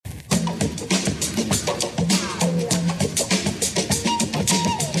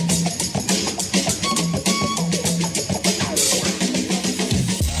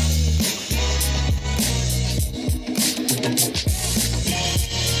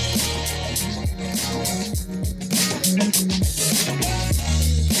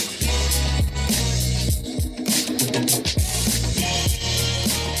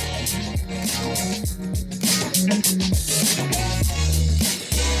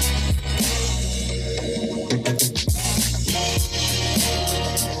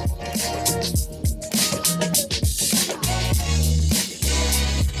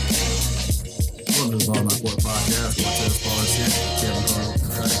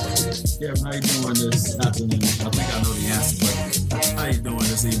Kevin, how you doing this afternoon? I think I know the answer, but how you doing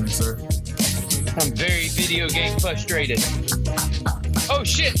this evening, sir? I'm very video game frustrated. Oh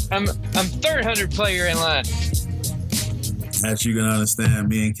shit! I'm third 100 player in line. As you can understand,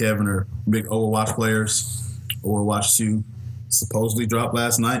 me and Kevin are big Overwatch players. Overwatch 2 supposedly dropped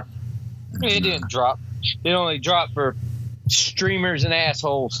last night. It didn't drop. It only dropped for streamers and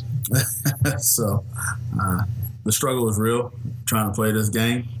assholes. So the struggle is real trying to play this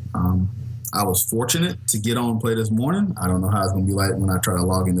game. I was fortunate to get on and play this morning. I don't know how it's going to be like when I try to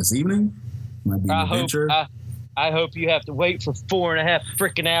log in this evening. Might be an adventure. I hope you have to wait for 4.5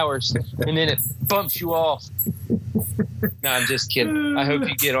 freaking hours and then it bumps you off. No, I'm just kidding. I hope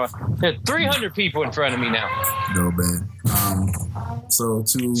you get on. There are 300 people in front of me now. No, man. So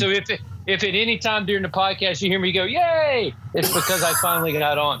if at any time during the podcast you hear me go, yay, it's because I finally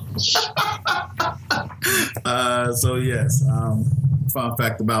got on. So yes, fun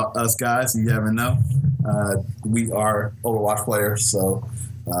fact about us guys, if you haven't know, we are Overwatch players. So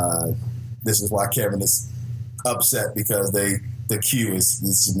this is why Kevin is upset because the queue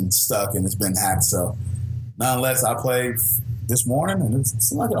is been stuck and it's been hacked. So nonetheless, I played this morning and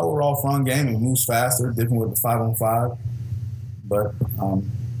it's like an overall fun game. It moves faster, different with the 5-on-5. But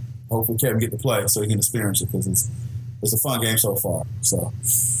hopefully Kevin get to play so he can experience it because it's a fun game so far. So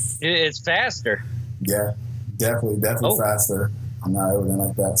it's faster. Yeah, definitely faster. I'm not everything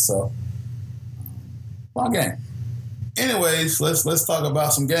like that. So fun game. Anyways, let's talk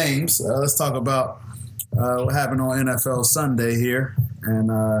about some games. Let's talk about what happened on NFL Sunday here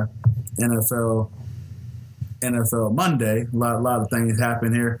and NFL Monday. A lot of things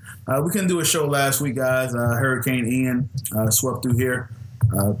happened here. We couldn't do a show last week, guys. Hurricane Ian swept through here.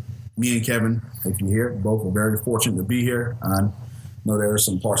 Me and Kevin, if you're here, both are very fortunate to be here. I know there are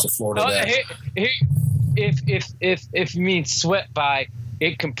some parts of Florida that... If you mean swept by,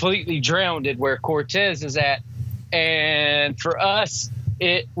 it completely drowned it where Cortez is at. And for us,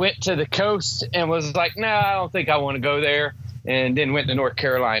 it went to the coast and was like, no, I don't think I want to go there. And then went to North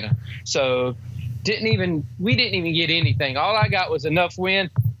Carolina. So we didn't even get anything. All I got was enough wind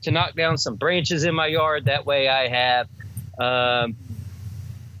to knock down some branches in my yard. That way I have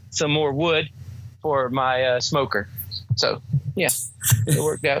some more wood for my smoker. So, yeah, it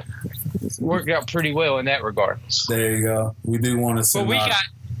worked out. It worked out pretty well in that regard. There you go. We do want to send But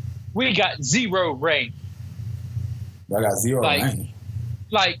we got zero rain. I got zero rain.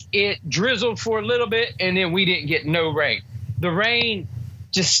 Like it drizzled for a little bit and then we didn't get no rain. The rain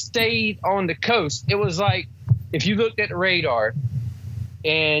just stayed on the coast. It was like if you looked at the radar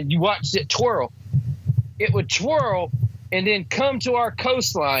and you watched it twirl, it would twirl and then come to our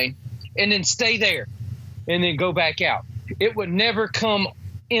coastline and then stay there and then go back out. It would never come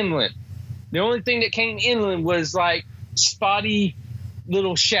inland. The only thing that came inland was like spotty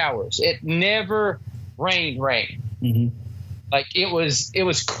little showers. It never rained. Mm-hmm. Like it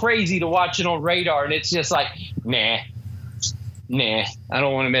was crazy to watch it on radar, and it's just like, nah, I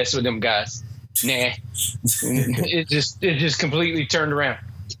don't want to mess with them guys. Nah, it just completely turned around.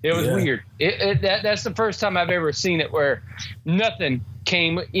 It was weird. That's the first time I've ever seen it where nothing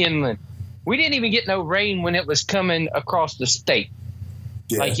came inland. We didn't even get no rain when it was coming across the state.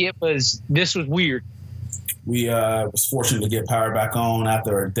 Yeah. Like this was weird. We was fortunate to get power back on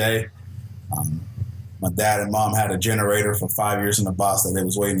after a day. My dad and mom had a generator for 5 years in the box that they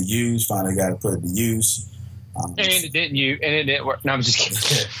was waiting to use. Finally got to put it to use. And it didn't work. No, I'm just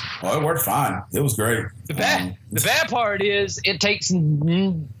kidding. Well, it worked fine. It was great. The bad part is it takes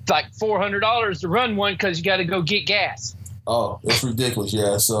like $400 to run one because you got to go get gas. Oh, it's ridiculous.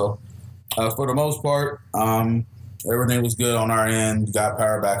 Yeah. So for the most part, everything was good on our end. Got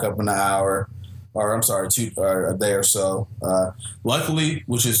power back up in an hour. Or I'm sorry, a day or so. Luckily,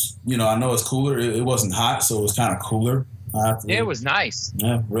 which is, I know it's cooler. It wasn't hot, so it was kind of cooler. It was nice.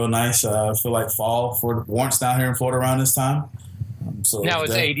 Yeah, real nice. I feel like fall for warrants down here in Florida around this time. So now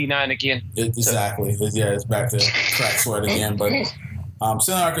it's 89 again. Exactly. It's back to crack sweat again. But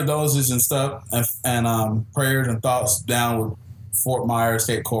sending our condolences and stuff and prayers and thoughts down with Fort Myers,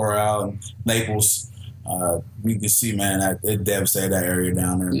 Cape Coral, and Naples. We can see, man, that it devastated that area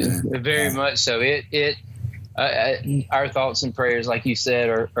down there. Man. Very much so. Our thoughts and prayers, like you said,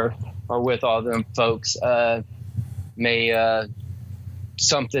 are with all them folks. May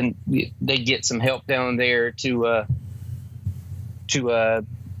they get some help down there to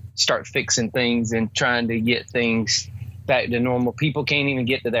start fixing things and trying to get things back to normal. People can't even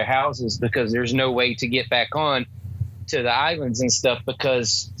get to their houses because there's no way to get back on to the islands and stuff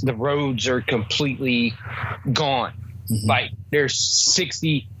because the roads are completely gone. Mm-hmm. Like there's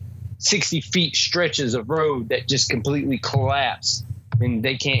 60 feet stretches of road that just completely collapse and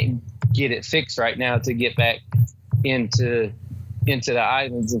they can't get it fixed right now to get back into the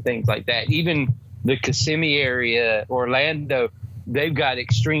islands and things like that. Even the Kissimmee area, Orlando, they've got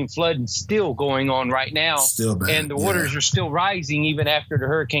extreme flooding still going on right now. Still bad. And the waters are still rising even after the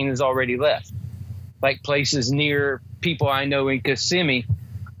hurricane has already left. Like places near people I know in Kissimmee,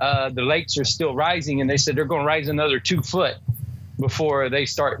 the lakes are still rising, and they said they're going to rise another 2 foot before they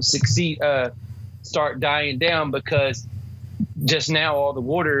start dying down, because just now all the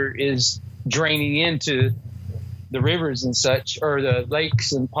water is draining into the rivers and such, or the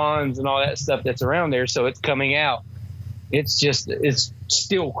lakes and ponds and all that stuff that's around there. So it's coming out. It's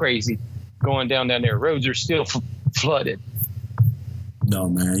still crazy going down there. Roads are still flooded. No,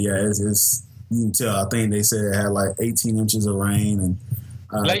 man. Yeah, it's you can tell. I think they said it had like 18 inches of rain, and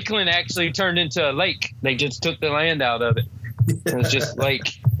Lakeland actually turned into a lake. They just took the land out of it. It was just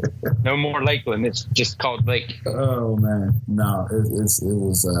lake. No more Lakeland. It's just called lake. Oh man, no, it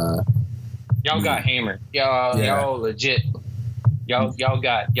was. Y'all got hammered. Y'all legit. Y'all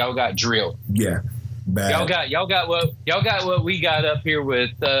got drilled. Yeah, bad. Y'all got what we got up here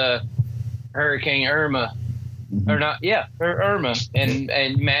with Hurricane Irma, or not? Yeah, Irma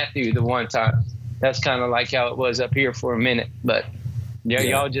and Matthew the one time. That's kind of like how it was up here for a minute, but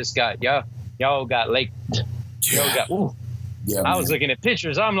y'all just got y'all got lake. Y'all got ooh. Yeah, I was looking at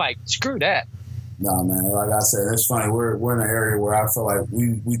pictures. I'm like, screw that. No, man. Like I said, it's funny. We're in an area where I feel like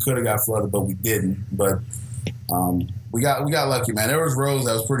we could have got flooded, but we didn't. But we got lucky, man. There was roads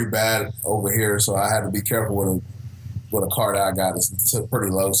that was pretty bad over here, so I had to be careful with a car that I got. It's pretty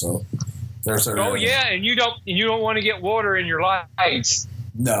low, so there's certain areas. Yeah, and you don't want to get water in your lights.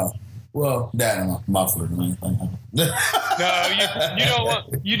 No. Well, that and my foot or anything. No, you don't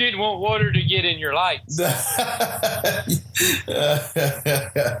want. You didn't want water to get in your lights. Yeah.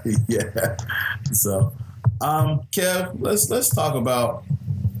 So, Kev, let's talk about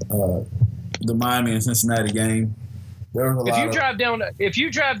the Miami and Cincinnati game. There was if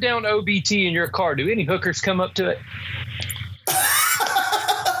you drive down OBT in your car, do any hookers come up to it?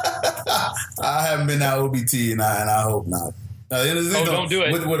 I haven't been out OBT, and I hope not. Don't do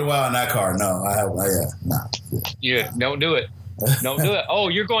it. With a while in that car, no. Nah. Yeah, don't do it. Don't do it. Oh,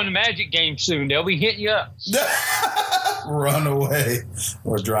 you're going to Magic game soon. They'll be hitting you up. Run away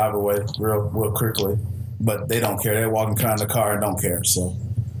or drive away real quickly. But they don't care. They're walking kind of the car and don't care. So,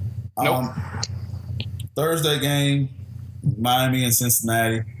 nope. Thursday game, Miami and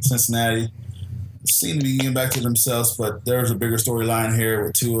Cincinnati. Cincinnati seem to be getting back to themselves, but there's a bigger storyline here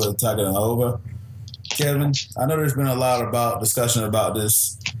with Tua Tagovailoa. Kevin, I know there's been a lot about discussion about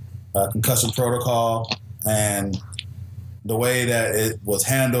this concussion protocol and the way that it was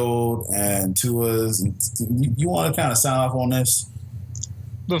handled and Tua's. You want to kind of sign off on this?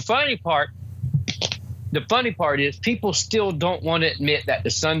 The funny part is people still don't want to admit that the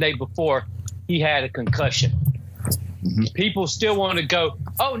Sunday before he had a concussion. Mm-hmm. People still want to go,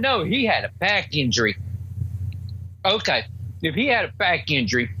 oh, no, he had a back injury. Okay, if he had a back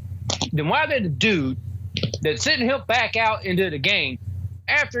injury, then why did the dude that sent him back out into the game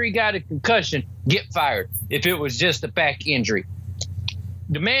after he got a concussion get fired if it was just a back injury?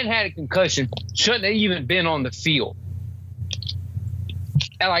 The man had a concussion, shouldn't have even been on the field.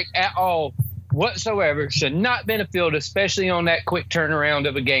 Like at all whatsoever, should not been a field, especially on that quick turnaround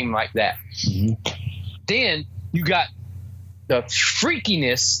of a game like that. Mm-hmm. Then you got the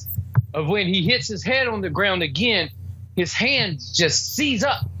freakiness of when he hits his head on the ground again, his hands just seize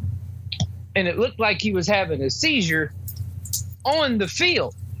up. And it looked like he was having a seizure on the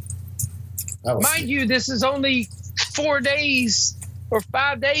field. Mind you, this is only 4 days or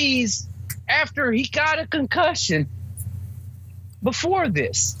 5 days after he got a concussion. Before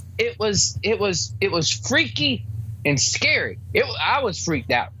this, it was freaky and scary. I was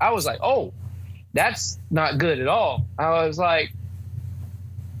freaked out. I was like, oh, that's not good at all. I was like,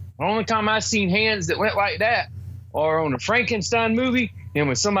 the only time I've seen hands that went like that are on a Frankenstein movie and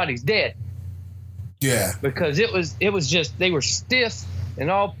when somebody's dead. Yeah, because it was just they were stiff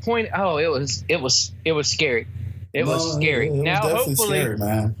and all point. Oh, it was scary. It was scary. Now hopefully, scary,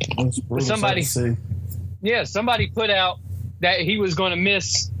 man. Somebody put out that he was going to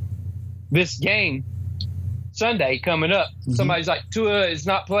miss this game Sunday coming up. Mm-hmm. Somebody's like, Tua is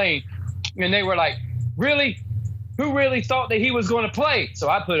not playing, and they were like, really? Who really thought that he was going to play? So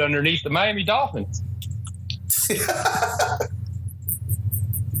I put underneath the Miami Dolphins.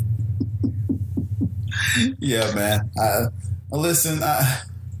 Yeah, man. Listen,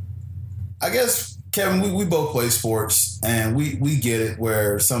 I guess, Kevin, we both play sports, and we get it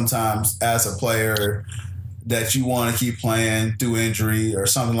where sometimes as a player that you want to keep playing through injury or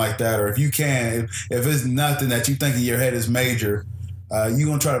something like that, or if you can, if it's nothing that you think in your head is major, you're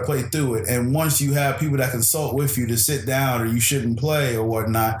going to try to play through it. And once you have people that consult with you to sit down or you shouldn't play or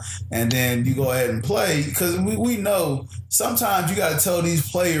whatnot, and then you go ahead and play, because we know sometimes you got to tell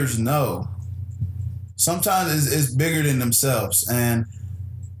these players no. Sometimes it's bigger than themselves. And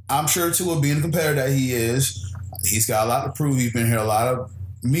I'm sure Tua, being the competitor that he is, he's got a lot to prove. He's been here a lot of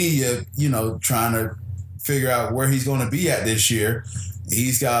media, trying to figure out where he's going to be at this year.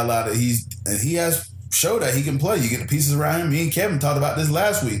 He's got a lot of he has showed that he can play. You get the pieces around him. Me and Kevin talked about this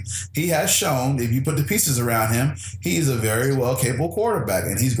last week. He has shown if you put the pieces around him, he's a very well capable quarterback,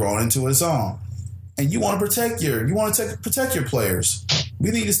 and he's grown into his own. And you want to protect your players.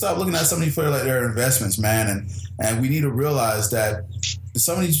 We need to stop looking at some of these players like they're investments, man, and we need to realize that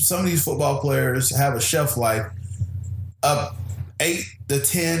some of these football players have a shelf life of 8 to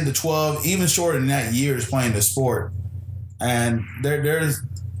 10 to 12, even shorter than that, years playing the sport. And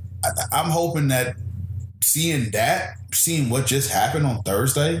I'm hoping that seeing what just happened on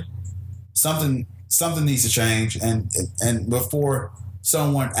Thursday, something needs to change, and before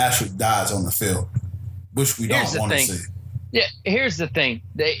someone actually dies on the field, which we don't want to see. Yeah, here's the thing: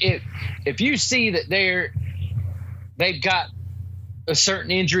 if you see that they've got a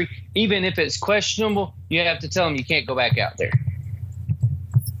certain injury, even if it's questionable, you have to tell them you can't go back out there.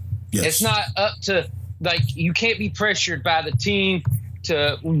 Yes. It's not up to, you can't be pressured by the team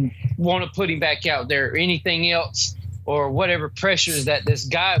to want to put him back out there or anything else, or whatever pressures that this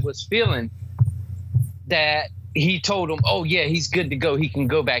guy was feeling, that he told him, oh yeah, he's good to go, he can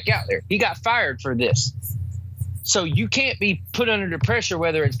go back out there. He got fired for this. So you can't be put under the pressure,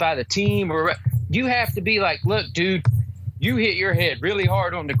 whether it's by the team or you have to be like, look, dude, you hit your head really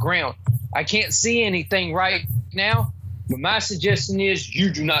hard on the ground. I can't see anything right now, but my suggestion is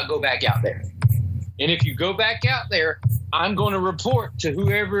you do not go back out there. And if you go back out there, I'm going to report to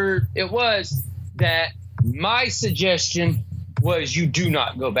whoever it was that my suggestion was you do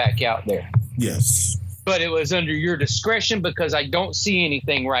not go back out there. Yes. But it was under your discretion because I don't see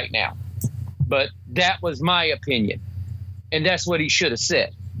anything right now. But that was my opinion. And that's what he should have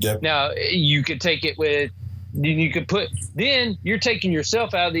said. Yep. Now, you could take it with – then you're taking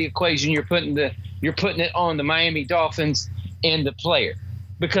yourself out of the equation. You're putting it on the Miami Dolphins and the player.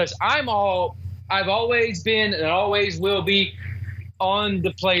 Because I've always been and always will be on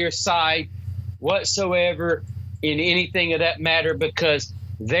the player's side whatsoever in anything of that matter, because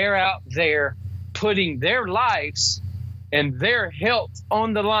they're out there putting their lives and their health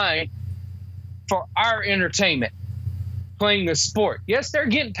on the line for our entertainment, playing the sport. Yes, they're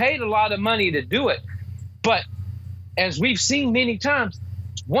getting paid a lot of money to do it, but as we've seen many times,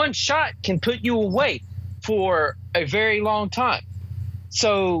 one shot can put you away for a very long time.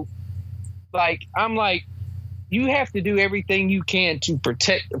 So, you have to do everything you can to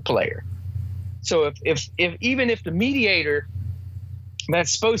protect the player. So if even if the mediator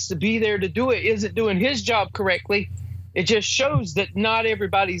that's supposed to be there to do it isn't doing his job correctly, it just shows that not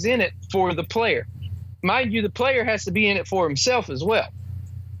everybody's in it for the player. Mind you, the player has to be in it for himself as well.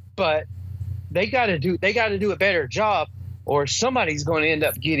 But they got to do a better job, or somebody's going to end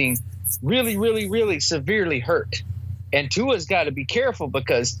up getting really, really, really severely hurt. And Tua's got to be careful,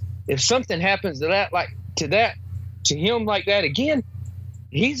 because if something happens to him like that again,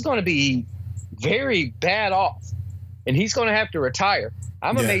 he's going to be very bad off, and he's going to have to retire.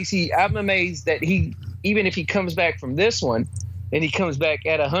 I'm amazed that he, even if he comes back from this one and he comes back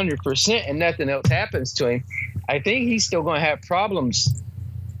at 100% and nothing else happens to him, I think he's still going to have problems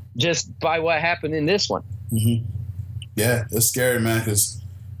just by what happened in this one. Mm-hmm. Yeah, it's scary, man, because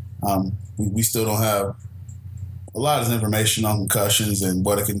we still don't have a lot of information on concussions and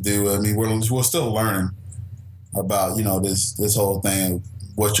what it can do. I mean, we're still learning about, this whole thing of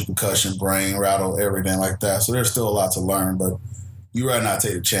what's your concussion, brain rattle, everything like that. So there's still a lot to learn, but you rather not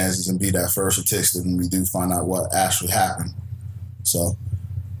take the chances and be that first statistic when we do find out what actually happened. So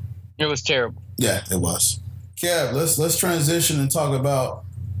it was terrible. Yeah, it was. Kev, let's transition and talk about.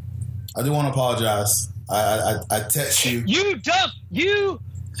 I do want to apologize. I text you. You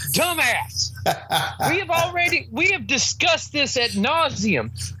dumbass. We have discussed this ad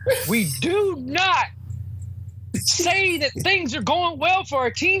nauseum. We do not say that things are going well for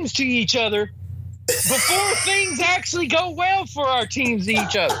our teams to each other before things actually go well for our teams to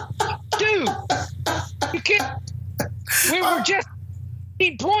each other. Dude, you can't. We were just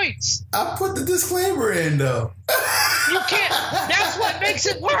 8 points. I put the disclaimer in, though. You can't. That's what makes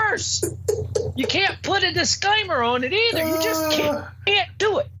it worse. You can't put a disclaimer on it either. You just can't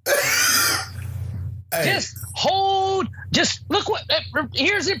do it. Hey. Just look what.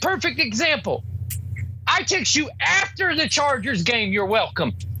 Here's a perfect example. I text you after the Chargers game. You're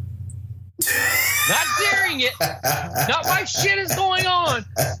welcome. not during it, not while shit is going on,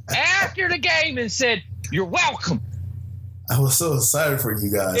 after the game and said, "You're welcome." I was so excited for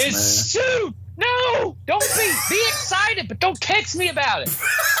you guys, man. Soon. No, don't be excited, but don't text me about it.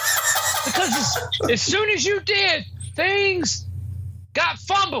 Because as soon as you did, things got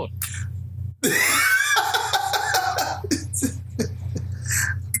fumbled.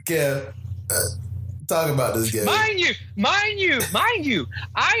 Kev, talk about this game. Mind you,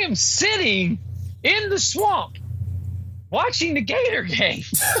 I am sitting in the swamp watching the Gator game.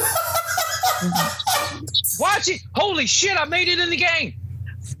 Watching, holy shit, I made it in the game.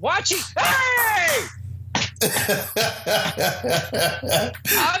 Watching, hey! I'm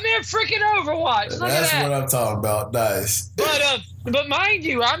in freaking Overwatch. Look at that. That's what I'm talking about. Nice. But mind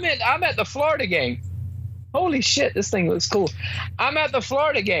you, I'm at the Florida game. Holy shit, this thing looks cool. I'm at the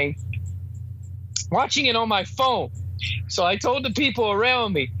Florida game, watching it on my phone. So I told the people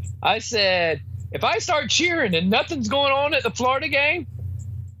around me, I said, if I start cheering and nothing's going on at the Florida game,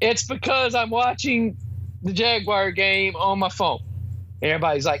 it's because I'm watching the Jaguar game on my phone. And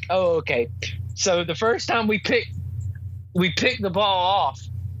everybody's like, oh, okay. So the first time we picked the ball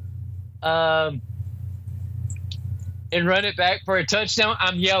off and run it back for a touchdown,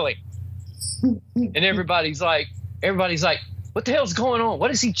 I'm yelling. And everybody's like, what the hell's going on? What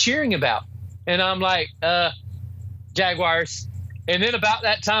is he cheering about? And I'm like, Jaguars. And then about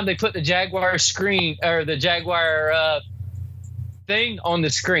that time, they put the Jaguar screen or the Jaguar thing on the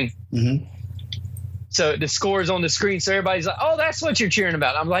screen. Mm-hmm. So the score is on the screen. So everybody's like, oh, that's what you're cheering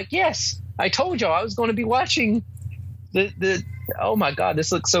about. I'm like, yes, I told y'all I was going to be watching the oh my God,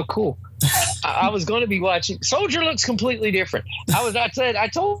 this looks so cool. I was going to be watching. Soldier looks completely different. I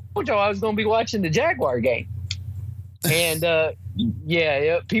told y'all I was going to be watching the Jaguar game. And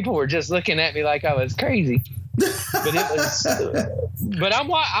yeah, people were just looking at me like I was crazy. But it was, but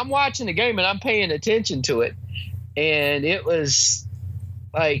I'm watching the game and I'm paying attention to it. And it was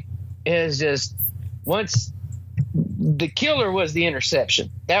like, it was just, once the killer was the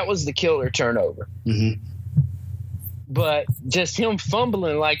interception. That was the killer turnover. Mm-hmm. But just him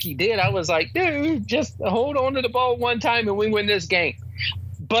fumbling like he did, I was like, dude, just hold on to the ball one time and we win this game.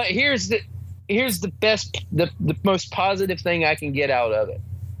 But here's the best, the most positive thing I can get out of it.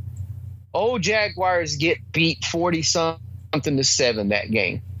 Old Jaguars get beat 40-something to 7 that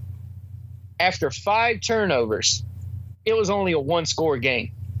game. After 5 turnovers, it was only a 1-score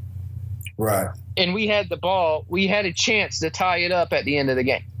game. Right. And we had the ball. We had a chance to tie it up at the end of the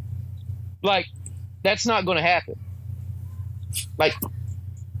game. Like, that's not going to happen. Like,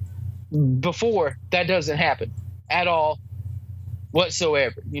 before, that doesn't happen at all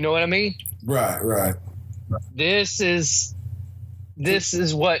whatsoever. You know what I mean? Right. This is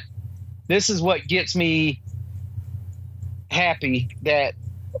what gets me happy that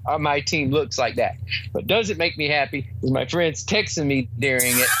my team looks like that. But doesn't make me happy is my friends texting me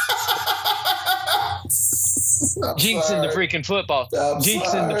during it. Jinxing the freaking football.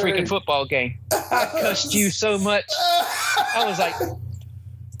 Jinxing the freaking football game. I cussed you so much. I was like,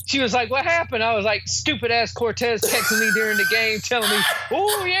 she was like, what happened? I was like, stupid ass Cortez texting me during the game telling me,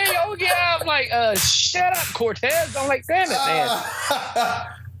 oh yeah. I'm like, shut up, Cortez. I'm like, damn it,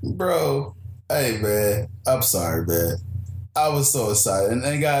 man. Bro, hey, man. I'm sorry, man. I was so excited.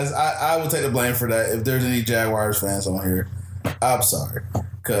 And guys, I will take the blame for that. If there's any Jaguars fans on here, I'm sorry.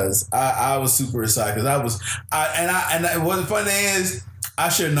 Because I was super excited. Because and what the funny thing is, I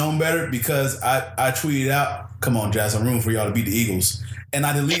should have known better because I tweeted out, come on, Jazz, I'm rooting for y'all to beat the Eagles. And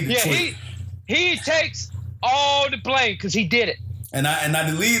I deleted the tweet. He takes all the blame because he did it. And I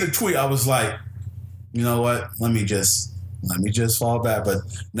deleted the tweet. I was like, you know what? Let me just fall back. But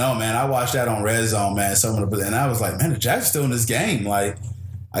no, man, I watched that on Red Zone, man. And I was like, man, the Jags still in this game. Like,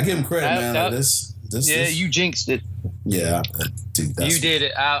 I give him credit, man. Like this. You jinxed it. Yeah, dude, you did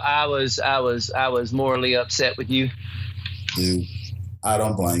it. I was morally upset with you, dude. I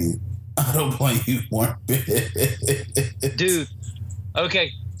don't blame you one bit, dude.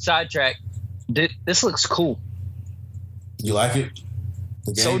 Okay, sidetrack. Dude, this looks cool. You like it?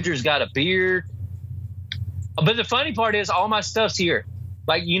 Soldier's got a beard. But the funny part is all my stuff's here.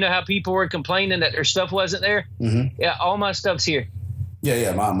 Like, you know how people were complaining that their stuff wasn't there? Mm-hmm. Yeah, all my stuff's here.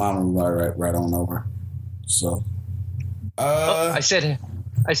 Yeah, my mom was right on over. So, I said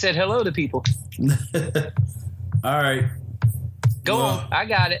hello to people. All right. Go on. I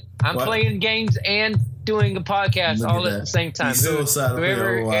got it. I'm playing games and doing a podcast all at the same time. He's so excited to play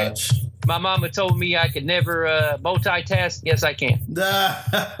Overwatch. My mama told me I could never multitask. Yes, I can.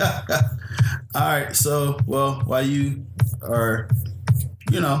 All right. So, well, while you are,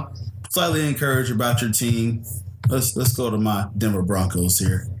 slightly encouraged about your team, let's go to my Denver Broncos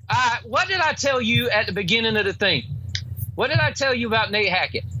here. What did I tell you at the beginning of the thing? What did I tell you about Nate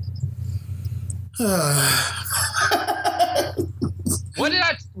Hackett? What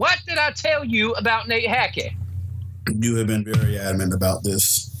did I tell you about Nate Hackett? You have been very adamant about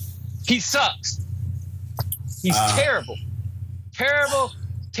this. He sucks. He's terrible. Terrible,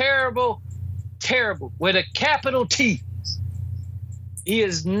 terrible, terrible. With a capital T. He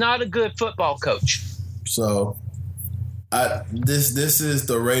is not a good football coach. So, this is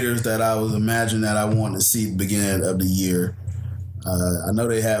the Raiders that I was imagining that I wanted to see at the beginning of the year. I know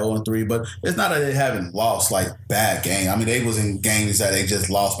they had 0-3, but it's not that they haven't lost like bad games. I mean, they was in games that they just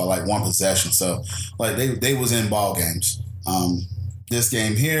lost by like one possession. So, like they was in ball games. This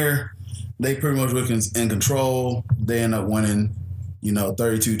game here, they pretty much were in control. They end up winning,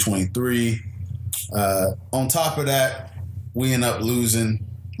 32-23. On top of that, we end up losing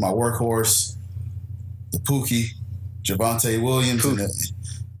my workhorse, the Pookie, Javonte Williams,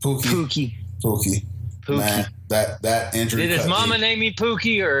 Pookie. Man, that injury. Did his mama name me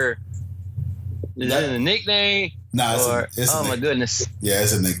Pookie, or is it a nickname? No, it's my goodness. Yeah,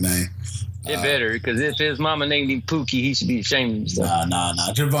 it's a nickname. It better, because if his mama named him Pookie, he should be ashamed of himself. Nah.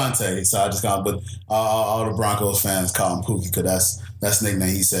 Javonte. So I just call him, but all the Broncos fans call him Pookie because that's the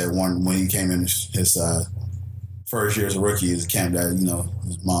nickname he said when he came in his first year as a rookie. His camp that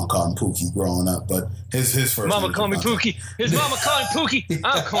his mom called him Pookie growing up, but his first. Mama called me Pookie. His mama called him Pookie.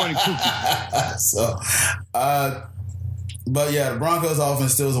 I'm calling him Pookie. So, but yeah, the Broncos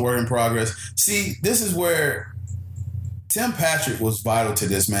offense still is a work in progress. See, this is where Tim Patrick was vital to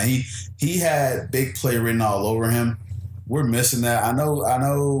this, man. He had big play written all over him. We're missing that. I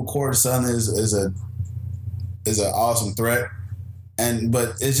know Cortland Sutton is an awesome threat,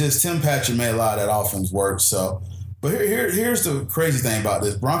 but it's just Tim Patrick made a lot of that offense work. So, but here's the crazy thing about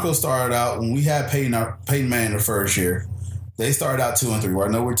this. Broncos started out when we had Peyton Manning the first year. They started out 2-3.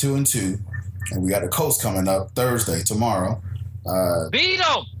 Right now we're 2-2, and we got the Colts coming up Thursday tomorrow. Beat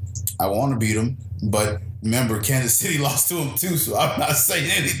them. I want to beat them, but remember Kansas City lost to them too, so I'm not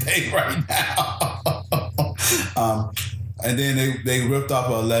saying anything right now. And then they ripped off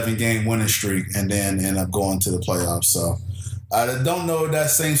an 11-game winning streak, and then end up going to the playoffs. So I don't know if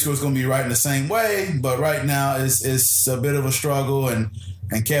that same score is going to be right in the same way, but right now it's a bit of a struggle, and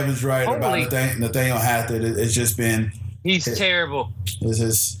Kevin's right about Nathaniel Hackett. It's just been he's terrible.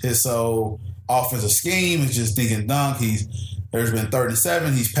 His whole offensive scheme is just dink and dunk. There's been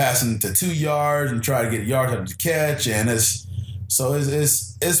 37. He's passing to 2 yards and try to get yards out of the catch, and it's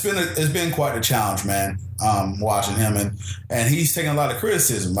been quite a challenge, man. Watching him and he's taking a lot of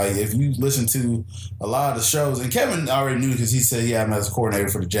criticism. Like if you listen to a lot of the shows, and Kevin already knew because he said he had him as a coordinator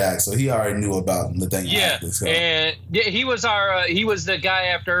for the Jags, so he already knew about the thing. Yeah, and he was the guy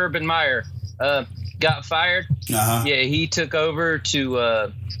after Urban Meyer got fired. Uh-huh. Yeah, he took over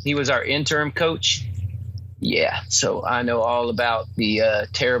to he was our interim coach. Yeah, so I know all about the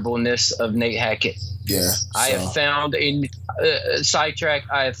terribleness of Nate Hackett. Yeah, I have found a sidetrack.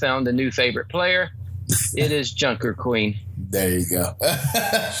 I have found a new favorite player. It is Junker Queen. There you go.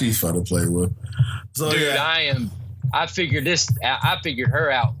 She's fun to play with. So, dude, yeah. I figured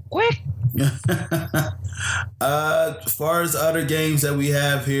her out quick. As far as other games that we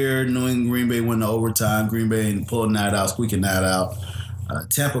have here, New England, Green Bay went to overtime. Green Bay pulling that out, squeaking that out.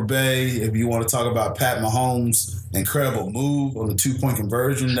 Tampa Bay, if you want to talk about Pat Mahomes' incredible move on the 2-point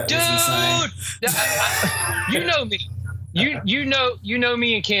conversion, that was insane. You know me. You know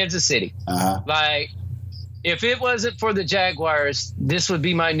me in Kansas City. Uh-huh. Like, if it wasn't for the Jaguars, this would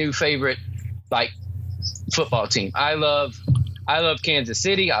be my new favorite, football team. I love Kansas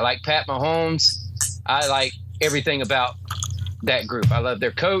City. I like Pat Mahomes. I like everything about that group. I love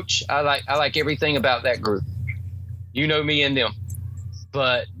their coach. I like everything about that group. You know me and them.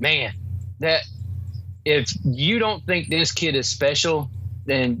 But man, that if you don't think this kid is special,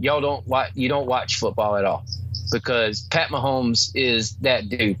 then you don't watch football at all. Because Pat Mahomes is that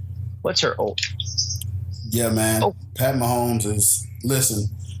dude. What's her ult? Yeah, man. Oh. Pat Mahomes is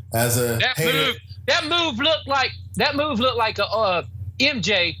as a hater. That move looked like a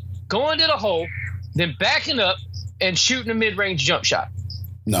MJ going to the hole, then backing up and shooting a mid-range jump shot.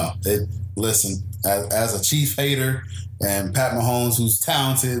 No, as a Chiefs hater and Pat Mahomes, who's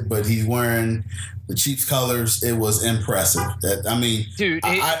talented, but he's wearing the Chiefs colors, it was impressive. Dude,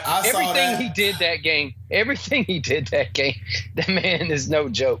 I saw that. Everything he did that game, that man is no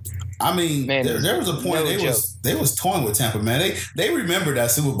joke. I mean, there was a point they was toying with Tampa, man. They remember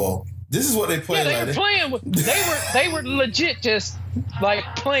that Super Bowl. This is what they played. Yeah, they were legit just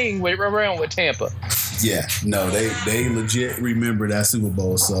playing around with Tampa. Yeah, no, they legit remember that Super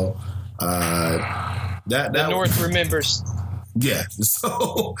Bowl. So the North remembers. Yeah,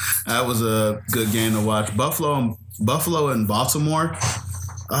 so that was a good game to watch. Buffalo and Baltimore.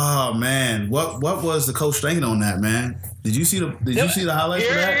 Oh man, what was the coach thinking on that, man? Did you see the highlights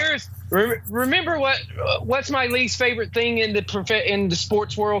for that? Remember what's my least favorite thing in the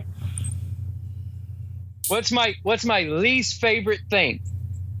sports world? What's my least favorite thing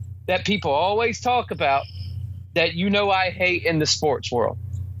that people always talk about that I hate in the sports world?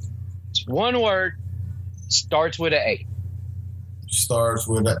 It's one word, starts with an A. Starts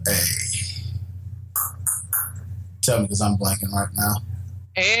with an A. Tell me, because I'm blanking right now.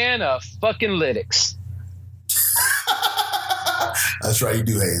 Analytics. That's right, you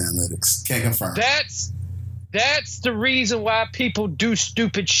do hate analytics. Can't confirm. That's the reason why people do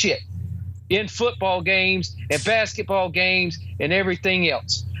stupid shit in football games and basketball games and everything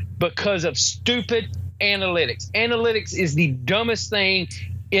else, because of stupid analytics. Analytics is the dumbest thing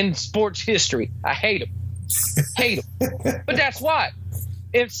in sports history. I hate them. But that's why.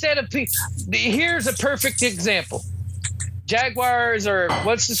 Instead of here's a perfect example. Jaguars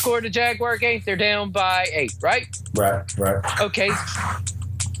what's the score of the Jaguar game? They're down by 8, right? Right. Okay.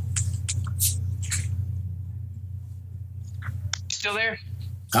 Still there?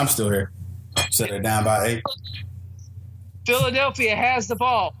 I'm still here. So they're down by 8. Philadelphia has the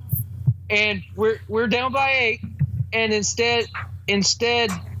ball, and we're down by 8, and instead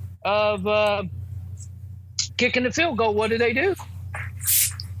of kicking the field goal, what do? They go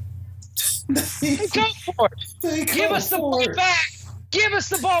for it. Give us the ball back. Give us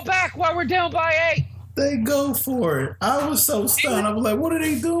the ball back while we're down by 8. They go for it. I was so stunned. I was like, what are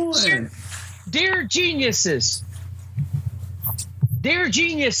they doing? Dear geniuses.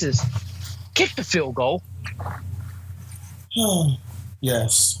 Kick the field goal.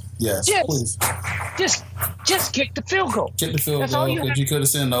 Yes, please. Just kick the field goal. Kick the field goal, because you could have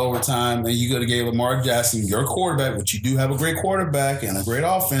sent it to overtime, and you could have gave Lamar Jackson, your quarterback, which you do have a great quarterback and a great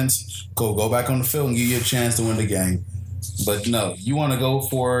offense, go back on the field and give you a chance to win the game. But no, you want to go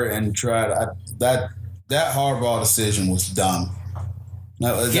for it and try that hardball decision was dumb.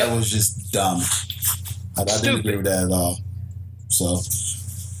 That was just dumb. I didn't agree with that at all. So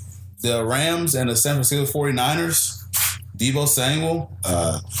the Rams and the San Francisco 49ers, Deebo Samuel,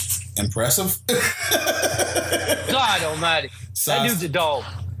 impressive. God almighty. That dude's a dog.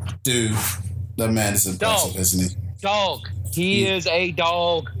 Dude, that man is impressive, isn't he? Dog. He is a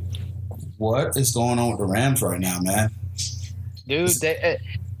dog. What is going on with the Rams right now, man? Dude,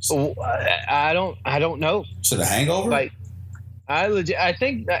 I don't know. Is it a hangover? Like, I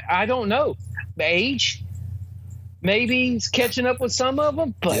think I don't know. Age, maybe he's catching up with some of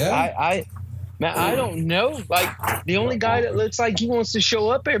them, but I don't know. Like, the only guy that looks like he wants to show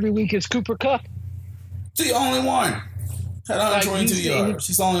up every week is Cooper Kupp. The only one. Had 122 yards.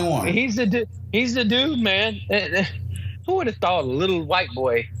 He's the only one. He's the dude, man. Who would have thought a little white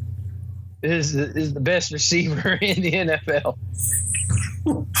boy is the best receiver in the NFL?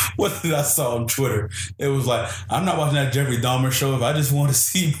 What did I saw on Twitter? It was like, I'm not watching that Jeffrey Dahmer show if I just want to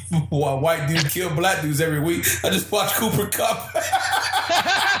see why white dudes kill black dudes every week. I just watch Cooper Kupp.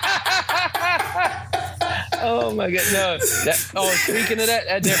 Oh my God, no! Speaking of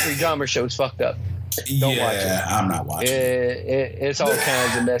that Jeffrey Dahmer show's fucked up. Don't watch it. I'm not watching it. It's all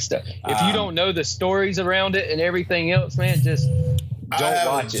kinds of messed up. If you don't know the stories around it and everything else, man, just don't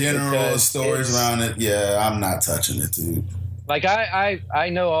watch it. General stories around it. Yeah, I'm not touching it, dude. Like I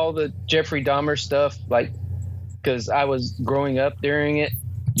know all the Jeffrey Dahmer stuff, like, because I was growing up during it.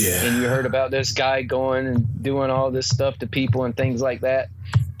 Yeah. And you heard about this guy going and doing all this stuff to people and things like that.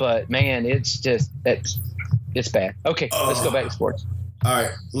 But man, it's bad. Okay, let's go back to sports. All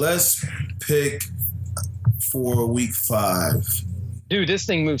right, let's pick for week 5. Dude, this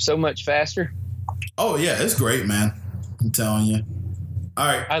thing moves so much faster. Oh yeah, it's great, man. I'm telling you. All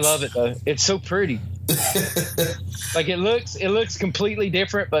right. I love it though. It's so pretty. Like it looks completely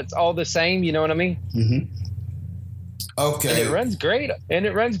different, but it's all the same. You know what I mean? Mm-hmm. Okay. And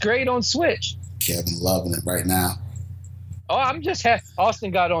it runs great on Switch. Kevin loving it right now. Oh, I'm just happy.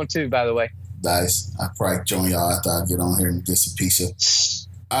 Austin got on too, by the way. Nice. I probably join y'all after I get on here and get some pizza.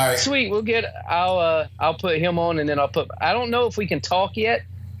 All right. Sweet. I'll put him on, and then I don't know if we can talk yet,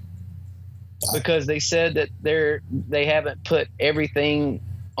 because they said that they haven't put everything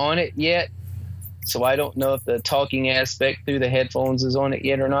on it yet. So I don't know if the talking aspect through the headphones is on it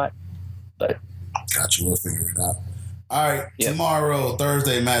yet or not. But gotcha. We'll figure it out. All right. Yep. Tomorrow,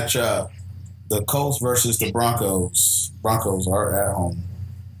 Thursday matchup. The Colts versus the Broncos. Broncos are at home.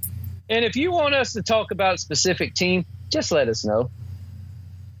 And if you want us to talk about a specific team, just let us know.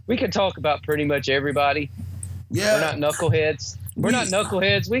 We can talk about pretty much everybody. Yeah. We're not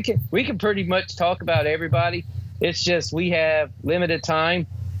knuckleheads. We can pretty much talk about everybody. It's just we have limited time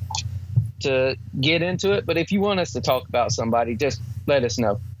to get into it. But if you want us to talk about somebody, just let us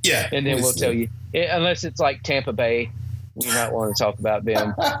know. Yeah. And then we'll tell you. Unless it's like Tampa Bay, we not want to talk about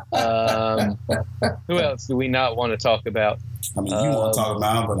them. Who else do we not want to talk about? I mean, you want to talk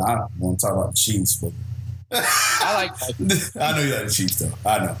about them, but I want to talk about the Chiefs. But I know you like the Chiefs, though.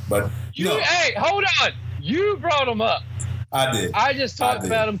 I know, but Hey, hold on! You brought them up. I did. I just talked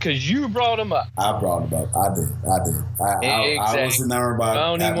about them because you brought them up. I brought them up. I did. Exactly. I was never about. I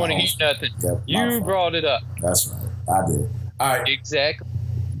don't even want to hear nothing. Yep, you brought it up. That's right. I did. All right. Exactly.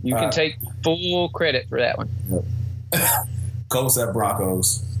 You can take full credit for that one. Yep. Colts at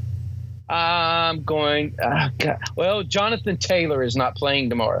Broncos. I'm going. Well, Jonathan Taylor is not playing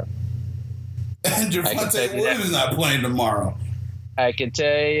tomorrow. And Javonte Williams is not playing tomorrow. I can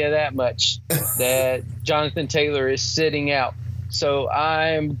tell you that much. That Jonathan Taylor is sitting out. So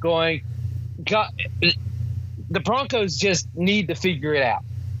I'm going. The Broncos just need to figure it out.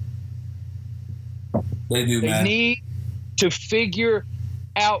 They do, man. They need to figure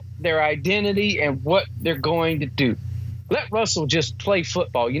out their identity and what they're going to do. Let Russell just play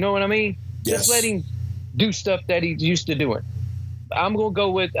football. You know what I mean? Yes. Just let him do stuff that he's used to doing. I'm gonna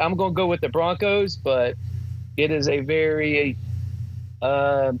go with the Broncos, but it is a very pick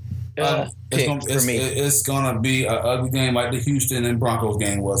for me. It's gonna be an ugly game like the Houston and Broncos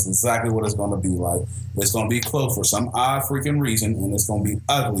game was. Exactly what it's gonna be like. It's gonna be close for some odd freaking reason, and it's gonna be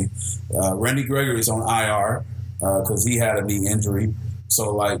ugly. Randy Gregory is on IR because he had a knee injury.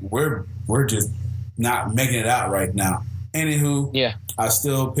 So like we're just not making it out right now. Anywho, yeah, I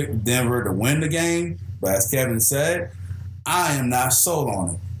still picked Denver to win the game, but as Kevin said, I am not sold on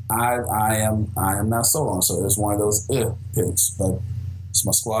it. I am not sold on it. So it's one of those picks, but it's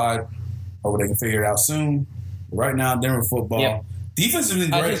my squad. Hope they can figure it out soon. But right now, Denver football defense has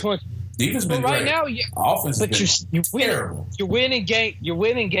been great. Defense has been right great. Now, offense has been terrible. You're winning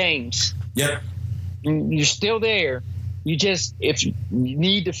games. Yep. You're still there. If you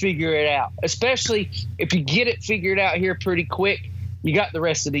need to figure it out, especially if you get it figured out here pretty quick, you got the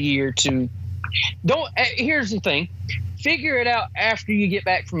rest of the year to. Here's the thing. Figure it out after you get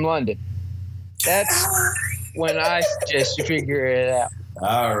back from London. That's when I suggest you figure it out.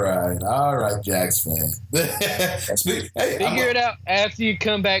 All right, Jags fan. Figure it out after you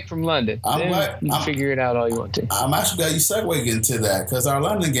come back from London. You figure it out all you want to. I'm actually got you segueing into that because our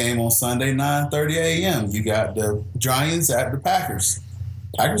London game on Sunday, 9:30 a.m. You got the Giants at the Packers.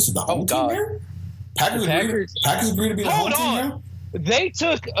 Packers is the home team there? Packers agree to be the home team there? They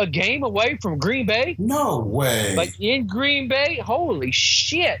took a game away from Green Bay? No way. Like in Green Bay? Holy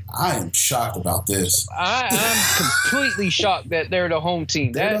shit. I am shocked about this. I'm completely shocked that they're the home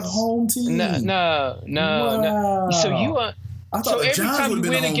team. They're the home team? No. Wow. So I thought the Giants would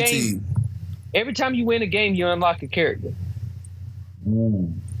have been the home team. Every time you win a game, you unlock a character.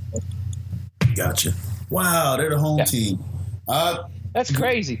 Ooh. Gotcha. Wow, they're the home team. That's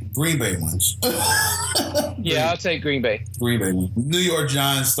crazy. Green Bay wins. Yeah, I'll take Green Bay. Green Bay wins. New York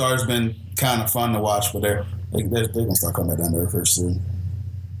Giants star's been kind of fun to watch, but they're gonna start coming down there first soon.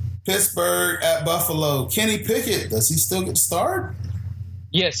 Pittsburgh at Buffalo. Kenny Pickett, does he still get started?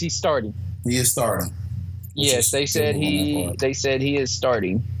 Yes, he's starting. He is starting. Yes, they said he is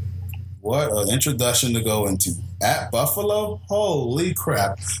starting. What an introduction to go into. At Buffalo? Holy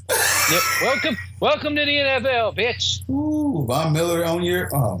crap. Yep. Welcome to the NFL, bitch. Ooh, Von Miller on your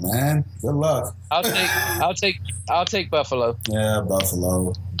man. Good luck. I'll take Buffalo. Yeah,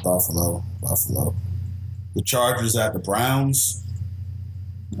 Buffalo. The Chargers at the Browns.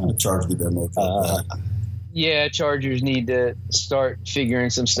 The Chargers get that mojo back. Yeah, Chargers need to start figuring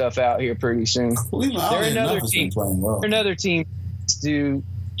some stuff out here pretty soon. They're another team. They're another team to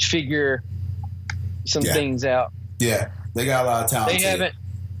figure some things out. Yeah, they got a lot of talent. They haven't.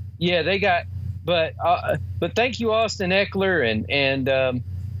 Yeah, they got. But thank you, Austin Eckler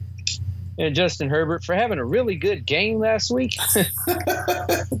and Justin Herbert for having a really good game last week.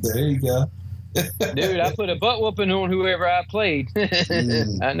 There you go. Dude, I put a butt whooping on whoever I played.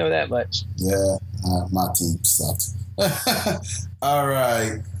 I know that much. Yeah, my team sucked. All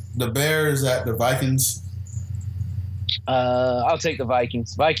right, the Bears at the Vikings. I'll take the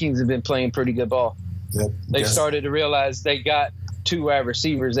Vikings. Vikings have been playing pretty good ball. Yep. They've started to realize they got two wide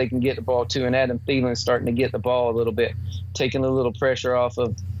receivers they can get the ball to, and Adam Thielen's starting to get the ball a little bit, taking a little pressure off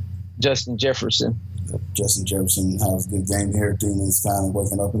of Justin Jefferson. Justin Jefferson has a good game here. Thielen's kind of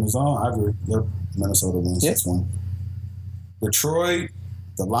waking up in his own. I agree. Yep. Minnesota wins this one. Detroit,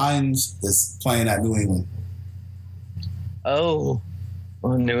 the Lions is playing at New England. Oh,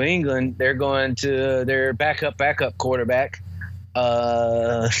 well, New England, they're going to their backup quarterback,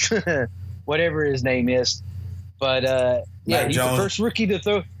 whatever his name is. But yeah, he's Jones. the first rookie to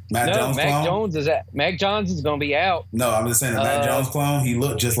throw. Mac Jones clone? Mac Jones is going to be out. No, I'm just saying that Mac Jones clone, he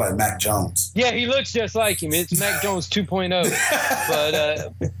looked just like Mac Jones. Yeah, he looks just like him. It's Mac Jones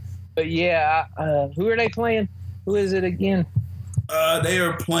 2.0. But yeah, who are they playing? Who is it again? They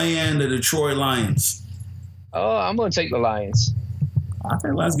are playing the Detroit Lions. Oh, I'm going to take the Lions. I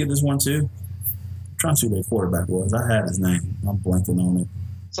think let's get this one too. I'm trying to see who their quarterback was. I had his name. I'm blanking on it.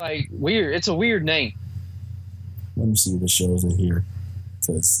 It's like weird. It's a weird name. Let me see if it shows it here.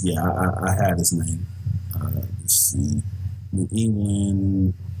 Because, yeah, I had his name. Let's see. New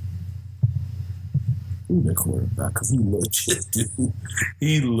England. Who their quarterback? Because he looked just, dude.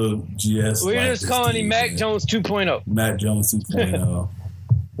 He looked just We're like just calling him Mac Jones 2.0. Mac Jones 2.0.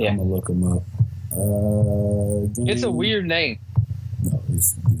 Yeah. I'm going to look him up. It's a weird name. No, it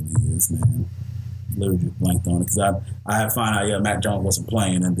really is, man. Literally just blanked on it. Because I had found out, Mac Jones wasn't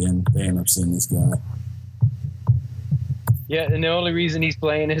playing, and then they ended up sending this guy. Yeah, and the only reason he's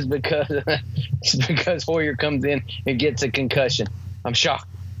playing is because Hoyer comes in and gets a concussion. I'm shocked.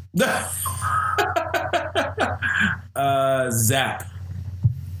 Zap.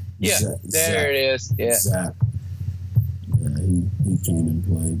 Yeah, there it is. Yeah. Zap. Yeah, he came and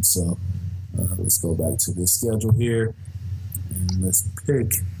played. So let's go back to the schedule here. And let's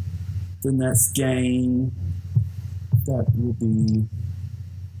pick the next game. That will be...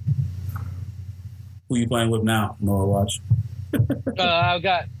 Who you playing with now, Noah Watch? I've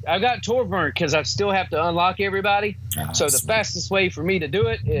got Torburn because I still have to unlock everybody. So the fastest way for me to do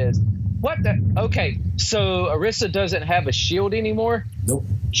it is okay. So Arissa doesn't have a shield anymore. Nope.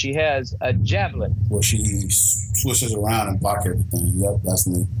 She has a javelin. Where she switches around and block everything. Yep, that's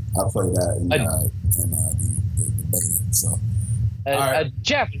new. I played that in the beta. So a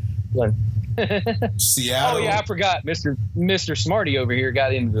javelin. Seattle. Oh yeah, I forgot. Mr. Smarty over here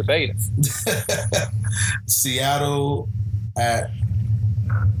got into the beta. Seattle at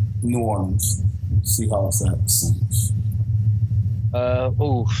New Orleans. Seahawks at Saints.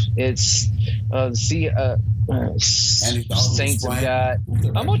 It's Saints have got.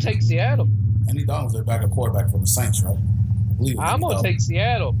 I'm gonna take Seattle. Andy Dalton's their backup quarterback for the Saints, right? I'm gonna take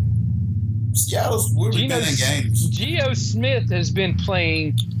Seattle. Seattle's really been in games. Geno Smith has been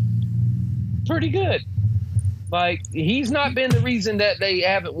playing pretty good. Like, he's not been the reason that they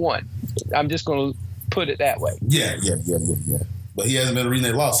haven't won. I'm just going to put it that way. Yeah. But he hasn't been the reason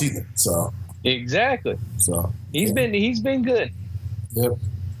they lost either. So exactly. So he's been good. Yep.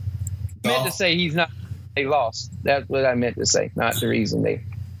 I meant to say they lost. That's what I meant to say. Not the reason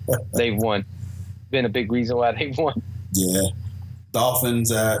they've won. Been a big reason why they won. Yeah.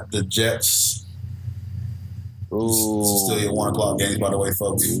 Dolphins at the Jets. Ooh. Still your 1:00 games, by the way,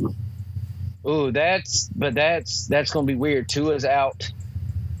 folks. Ooh, that's gonna be weird. Tua's out.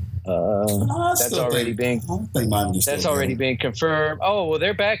 That's already been confirmed. Oh well,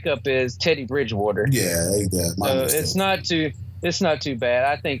 their backup is Teddy Bridgewater. Yeah, it's not too bad.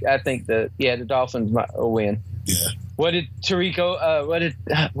 I think the Dolphins will win. Yeah. What did Tyreek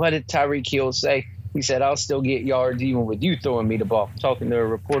Hill say? He said, "I'll still get yards even with you throwing me the ball." Talking to a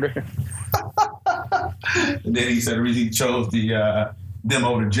reporter. And then he said the reason he chose them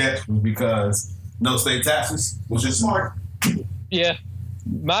over the Jets was because no state taxes, which is smart. Yeah.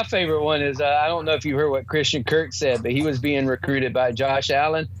 My favorite one is, I don't know if you heard what Christian Kirk said, but he was being recruited by Josh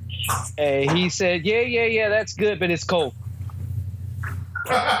Allen. And he said, yeah, that's good, but it's cold.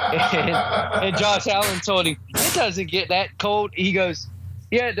 and Josh Allen told him, it doesn't get that cold. He goes,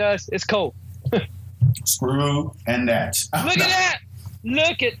 yeah, it does. It's cold. Screw and that.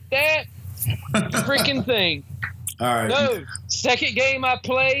 Look at that freaking thing. All right. No, second game I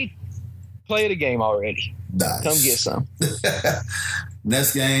played a game already. Nice. Come get some.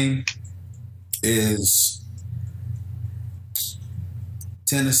 Next game is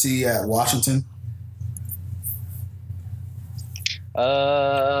Tennessee at Washington.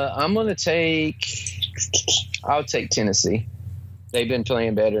 I'll take Tennessee. They've been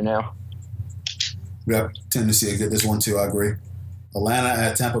playing better now. Yep, Tennessee will get this one too, I agree. Atlanta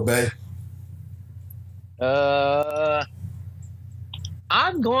at Tampa Bay.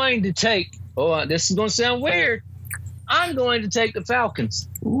 I'm going to take, this is going to sound weird. I'm going to take the Falcons.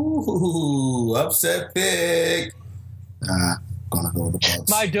 Ooh, upset pick. Gonna go with the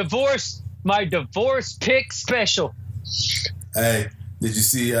Bucs. My divorce pick special. Hey, did you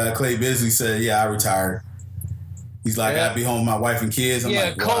see Clay Bisley said, I retired. He's like, I'd be home with my wife and kids. I'm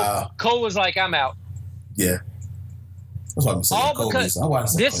like, wow. Cole was like, I'm out. Yeah. That's what I'm saying.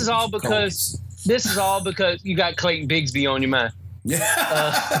 This is all because you got Clayton Bigsby on your mind. Yeah.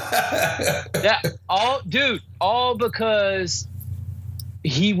 All because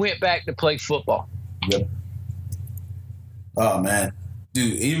he went back to play football. Yep. Oh, man.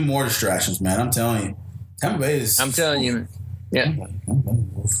 Dude, even more distractions, man. I'm telling you. Tampa Bay is... I'm telling you. Yeah.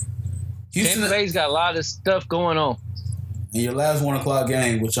 Tampa Bay's got a lot of stuff going on. In your last 1 o'clock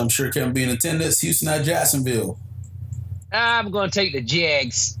game, which I'm sure can be in attendance, Houston at Jacksonville. I'm going to take the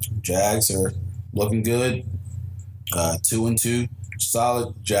Jags. Jags are looking good. 2-2.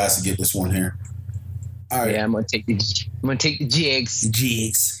 Solid. Jags to get this one here. All right. Yeah, I'm going to take the Jags.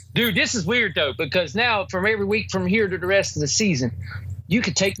 Jags. Dude, this is weird, though, because now from every week from here to the rest of the season, you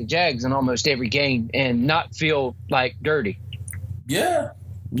could take the Jags in almost every game and not feel like dirty. Yeah.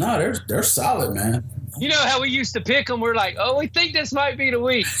 No, they're solid, man. You know how we used to pick them? We're like, oh, we think this might be the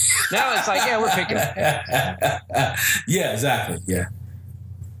week. Now it's like, yeah, we're picking them. Yeah, exactly. Yeah.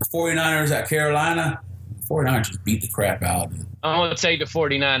 The 49ers at Carolina. The 49ers just beat the crap out of them. I'm going to take the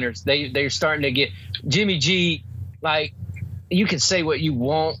 49ers. They're starting to get Jimmy G, like, you can say what you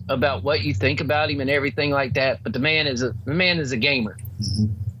want about what you think about him and everything like that, but the man is a gamer. Mm-hmm.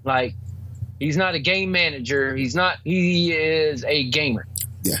 Like, he's not a game manager. He is a gamer.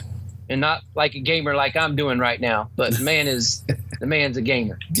 Yeah. And not like a gamer like I'm doing right now, but the man's a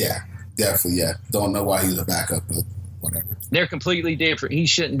gamer. Yeah, definitely. Yeah. Don't know why he's a backup, but whatever. They're completely different. He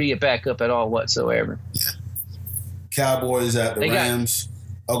shouldn't be a backup at all whatsoever. Yeah. Cowboys at the Rams.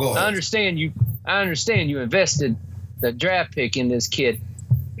 Go ahead. I understand you invested the draft pick in this kid,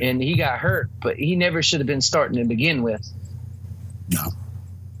 and he got hurt, but he never should have been starting to begin with. No.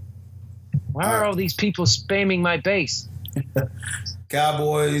 Why are all these people spamming my base?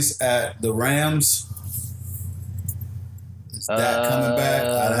 Cowboys at the Rams. Is that coming back?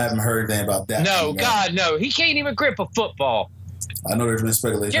 I haven't heard anything about that. No, God, no. He can't even grip a football. I know there's been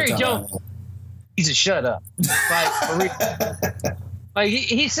speculation. Jerry Jones, he's a shut up. Like, for real. Like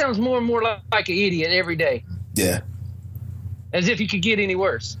he sounds more and more like an idiot every day. Yeah. As if he could get any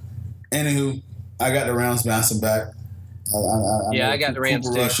worse. Anywho, I got the Rams bouncing back. I got the Rams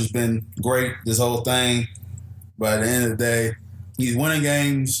Cooper too. Rush has been great this whole thing. But at the end of the day, he's winning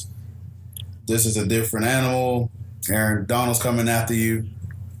games. This is a different animal. Aaron Donald's coming after you.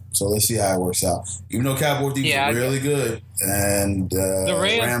 So let's see how it works out. Even though Cowboys defense are really good, and the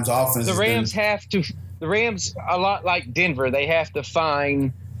Rams offense. The Rams, a lot like Denver, they have to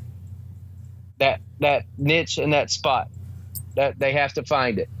find that niche and that spot. That they have to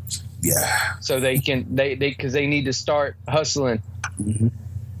find it. Yeah. So they because they need to start hustling,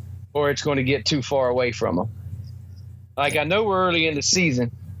 or it's going to get too far away from them. Like, I know we're early in the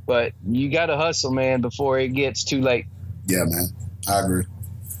season, but you got to hustle, man, before it gets too late. Yeah, man. I agree.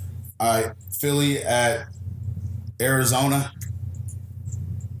 All right. Philly at Arizona.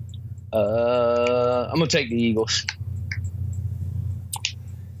 I'm going to take the Eagles.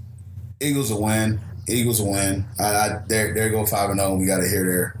 Eagles will win. There go 5-0. We got to hear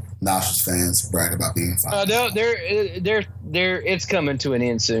their nauseous fans brag about being 5-0. They're it's coming to an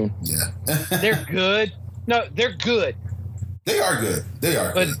end soon. Yeah. They're good. No, they're good. They are good.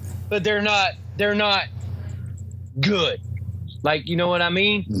 But they're not good. Like, you know what I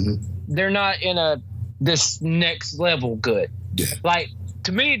mean? Mm-hmm. They're not in this next level good. Yeah. Like,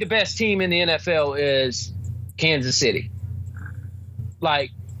 to me, the best team in the NFL is Kansas City. Like,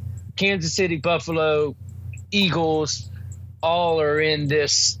 Kansas City, Buffalo, Eagles, all are in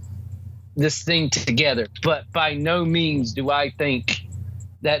this thing together. But by no means do I think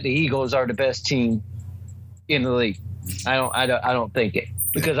that the Eagles are the best team in the league. I don't think it,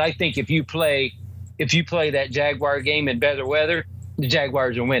 because I think if you play that Jaguar game in better weather, the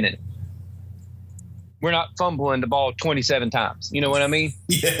Jaguars are winning. We're not fumbling the ball 27 times. You know what I mean?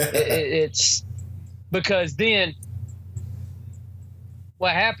 Yeah. It's because then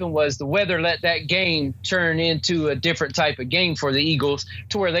what happened was the weather let that game turn into a different type of game for the Eagles,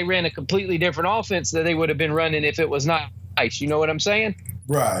 to where they ran a completely different offense that they would have been running if it was not ice. You know what I'm saying?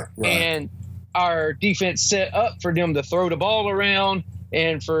 Right. And our defense set up for them to throw the ball around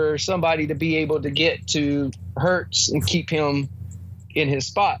and for somebody to be able to get to Hurts and keep him in his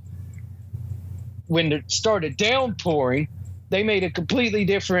spot. When it started downpouring, they made a completely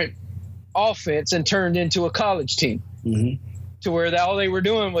different offense and turned into a college team, to where all they were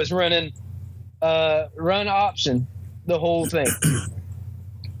doing was running run option the whole thing.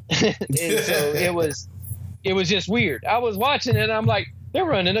 And so it was just weird. I was watching it and I'm like, they're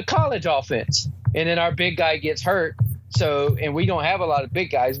running a college offense. And then our big guy gets hurt. And we don't have a lot of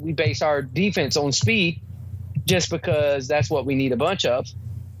big guys. We base our defense on speed just because that's what we need a bunch of,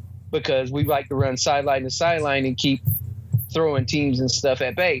 because we like to run sideline to sideline and keep throwing teams and stuff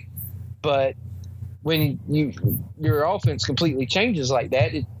at bay. But when your offense completely changes like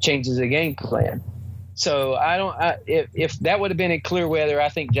that, it changes the game plan. So if that would have been in clear weather, I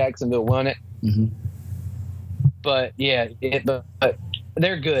think Jacksonville won it. But yeah, but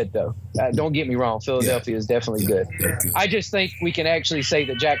they're good though. Don't get me wrong. Philadelphia is definitely good. I just think we can actually say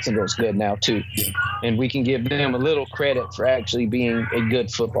that Jacksonville's good now too, and we can give them a little credit for actually being a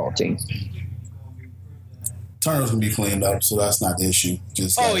good football team. Turnovers can be cleaned up, so that's not the issue.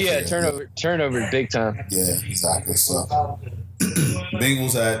 Just turnover big time. Yeah, exactly. So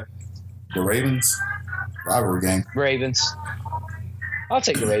Bengals at the Ravens, rivalry game. Ravens. I'll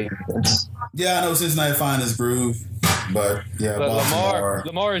take the Ravens. Yeah, I know Cincinnati find his groove, but yeah, but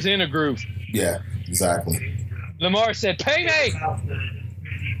Lamar is in a groove. Yeah, exactly. Lamar said, "Pay me."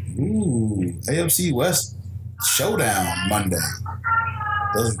 Ooh, AFC West showdown Monday.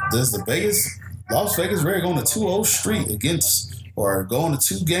 Does the Las Vegas Raiders go on a 2-0 streak go on a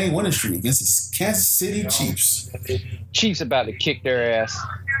 2-game winning streak against the Kansas City Chiefs? Chiefs about to kick their ass.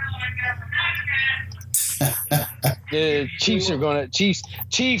 The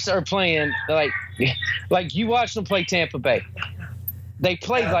Chiefs are playing like you watched them play Tampa Bay. They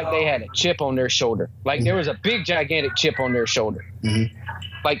played like they had a chip on their shoulder. Like there was a big gigantic chip on their shoulder. Mm-hmm.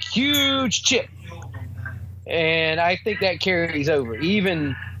 Like huge chip. And I think that carries over.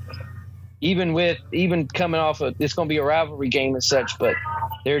 Even coming off of it's going to be a rivalry game and such, but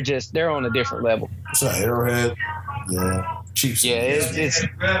they're on a different level. It's an Arrowhead. Yeah. Chiefs. Yeah,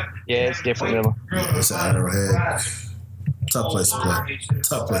 it's different level. Yeah, it's an Arrowhead. Tough place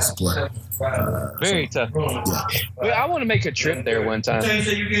to play. Very tough. Yeah. Well, I want to make a trip there one time.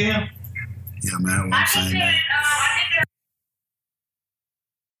 Yeah, man. What I'm saying, man.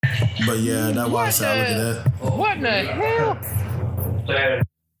 But yeah, that was how I look at that. What in the hell?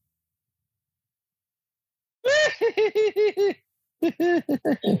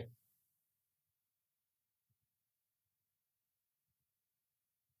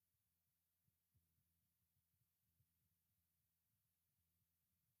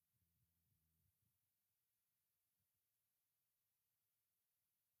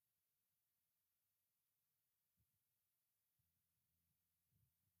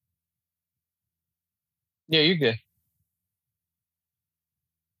 Yeah, you're good.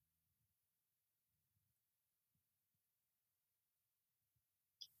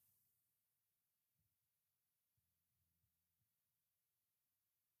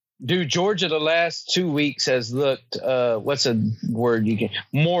 Dude, Georgia the last 2 weeks has looked what's a word you can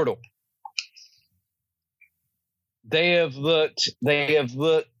mortal. They have looked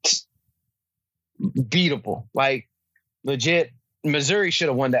beatable. Like legit, Missouri should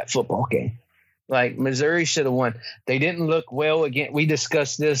have won that football game. Like Missouri should have won. They didn't look well against. We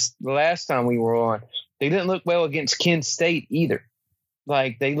discussed this the last time we were on. They didn't look well against Kent State either.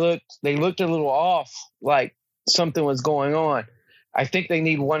 Like they looked a little off. Like something was going on. I think they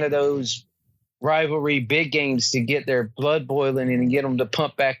need one of those rivalry big games to get their blood boiling and get them to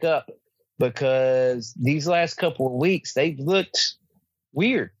pump back up, because these last couple of weeks they've looked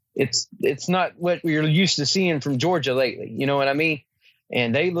weird. It's not what we're used to seeing from Georgia lately. You know what I mean?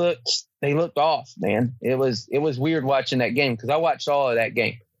 And they looked off, man. It was weird watching that game, because I watched all of that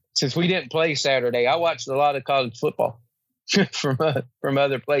game. Since we didn't play Saturday, I watched a lot of college football from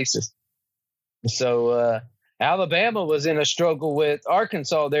other places. So Alabama was in a struggle with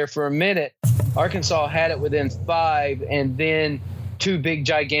Arkansas there for a minute. Arkansas had it within 5, and then 2 big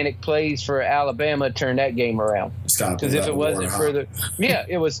gigantic plays for Alabama turned that game around. Because if it wasn't for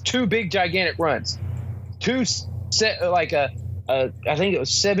it was 2 big gigantic runs, 2 set like I think it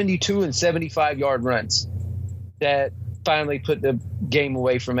was 72 and 75 yard runs that finally put the game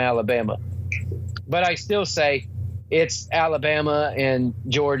away from Alabama. But I still say it's Alabama and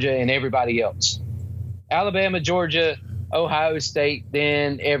Georgia and everybody else. Alabama, Georgia, Ohio State,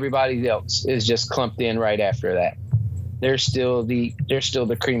 then everybody else is just clumped in right after that. They're still the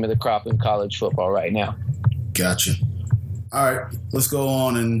cream of the crop in college football right now. Gotcha. All right, let's go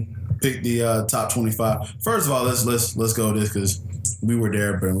on and pick the top 25. First of all, let's go this, because we were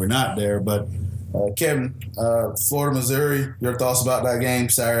there, but we're not there. But Kevin, Florida, Missouri, your thoughts about that game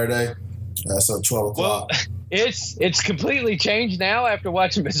Saturday? So 12 o'clock. Well, it's completely changed now after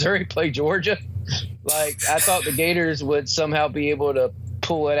watching Missouri play Georgia. Like, I thought the Gators would somehow be able to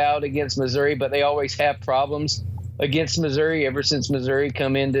pull it out against Missouri, but they always have problems against Missouri ever since Missouri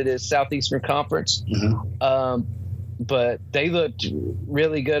come into this Southeastern Conference. Mm-hmm. But they looked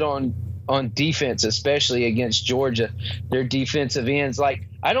really good on defense, especially against Georgia. Their defensive ends, like,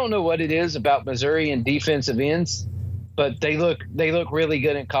 I don't know what it is about Missouri and defensive ends, but they look really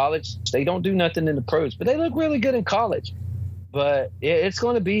good in college. They don't do nothing in the pros, but they look really good in college. But it's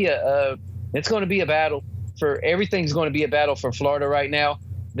going to be a battle for everything's going to be a battle for Florida right now.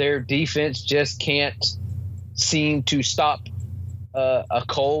 Their defense just can't seem to stop a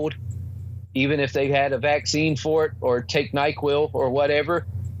cold. even if they had a vaccine for it or take NyQuil or whatever,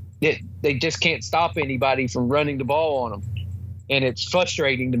 they just can't stop anybody from running the ball on them. And it's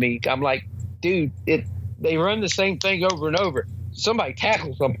frustrating to me. I'm like, dude, they run the same thing over and over. Somebody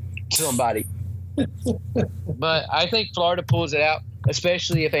tackles somebody. But I think Florida pulls it out,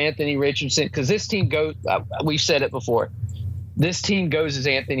 especially if Anthony Richardson, because this team goes, we've said it before, this team goes as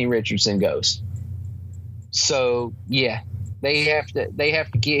Anthony Richardson goes. So, yeah, they have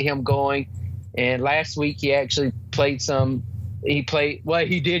to get him going. And last week he actually played he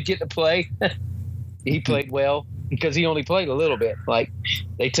did get to play. He played well because he only played a little bit. Like,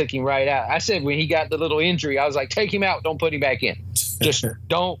 they took him right out. I said when he got the little injury, I was like, take him out. Don't put him back in. Just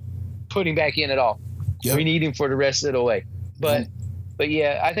don't put him back in at all. Yep. We need him for the rest of the way. But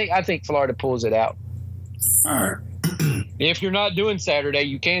yeah, I think Florida pulls it out. All right. If you're not doing Saturday,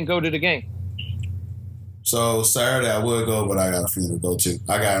 you can go to the game. So Saturday I would go, but I got a few to go to.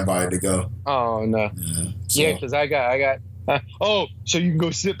 I got invited to go. Oh no. Yeah, because I got. So you can go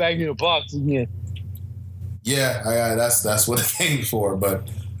sit back in a box again. Yeah, that's what it came for. But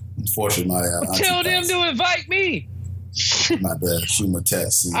unfortunately, my tell them to invite me. My dad shoot my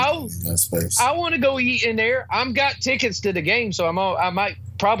text. Space. I want to go eat in there. I'm got tickets to the game, so I might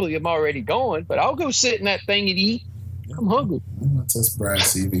probably am already going, but I'll go sit in that thing and eat. I'm hungry. Test Brad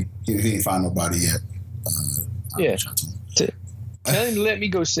CV. He ain't find nobody yet. Yeah. Tell him to let me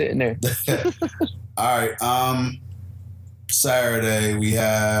go sit in there. All right. Saturday we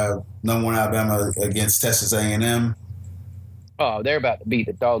have #1 Alabama against Texas A&M. Oh, they're about to beat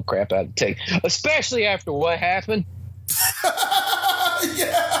the dog crap out of Texas, especially after what happened.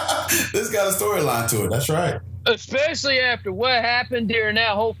 Yeah, this got a storyline to it. That's right. Especially after what happened during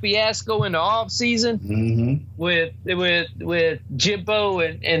that whole fiasco in the off season with Jimbo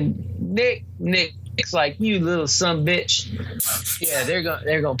and Nick. Nick's like, you little son bitch. Yeah,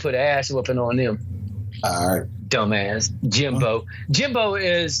 they're gonna put an ass whooping on them. All right, dumbass Jimbo. Jimbo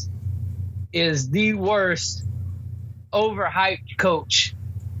is the worst overhyped coach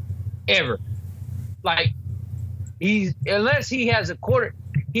ever. Like, unless he has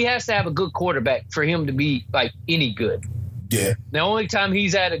he has to have a good quarterback for him to be like any good. Yeah. The only time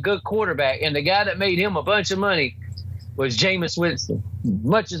he's had a good quarterback, and the guy that made him a bunch of money, was Jameis Winston.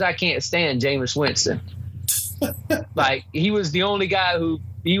 Much as I can't stand Jameis Winston, like he was the only guy who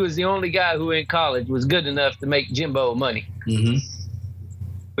in college was good enough to make Jimbo money.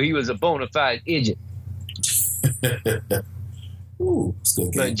 But he was a bona fide idiot. Ooh,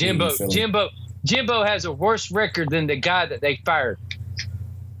 but Jimbo has a worse record than the guy that they fired.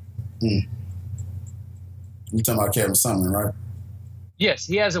 You talking about Kevin Sumlin, right? Yes,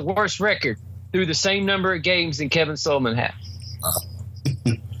 he has a worse record through the same number of games than Kevin Sumlin had.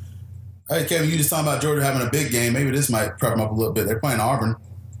 Hey, Kevin, you just talking about Georgia having a big game. Maybe this might prep them up a little bit. They're playing Auburn,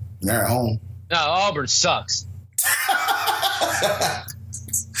 and they're at home. No, Auburn sucks.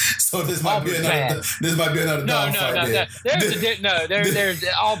 So this might be another dogfight. There's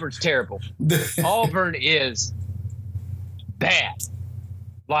Auburn's terrible. Auburn is bad.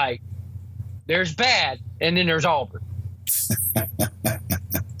 Like, there's bad, and then there's Auburn.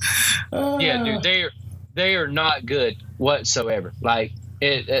 Yeah, dude, they are not good whatsoever. Like,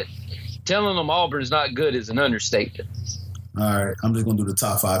 telling them Auburn's not good is an understatement. All right, I'm just gonna do the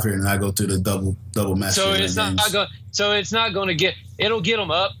top 5 here, and I go to the double match. So it's not going to get. It'll get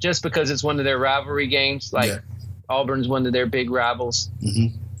them up just because it's one of their rivalry games. Like, Auburn's one of their big rivals.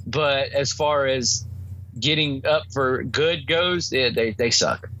 But as far as getting up for good goes, they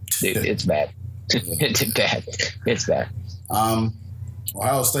suck. Dude, it's bad. It's bad. It's bad.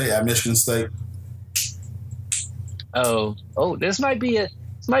 Ohio State at Michigan State. Oh, this might be a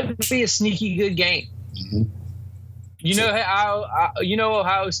sneaky good game. You know how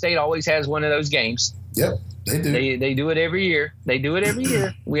Ohio State always has one of those games. Yep, they do. They do it every year.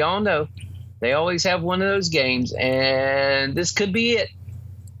 We all know. They always have one of those games, and this could be it.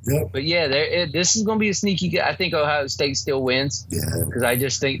 Yep. But yeah, this is going to be a sneaky. I think Ohio State still wins. Yeah. Because I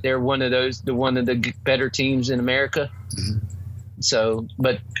just think they're one of the better teams in America. So,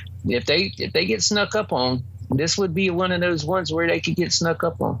 but if they get snuck up on, this would be one of those ones where they could get snuck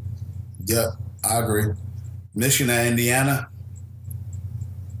up on. Yep, I agree. Michigan and Indiana.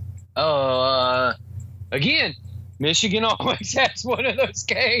 Again, Michigan always has one of those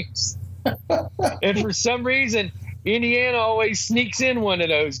games. And for some reason, Indiana always sneaks in one of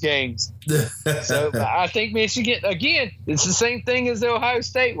those games. So I think Michigan, again, it's the same thing as the Ohio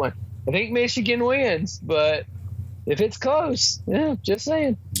State one. I think Michigan wins, but if it's close, just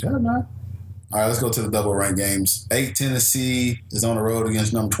saying. Yeah, man. All right, let's go to the double rank games. 8 Tennessee is on the road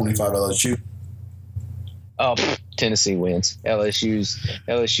against number 25 LSU. Oh, Tennessee wins.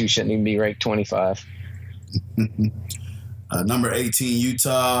 LSU shouldn't even be ranked 25. Number 18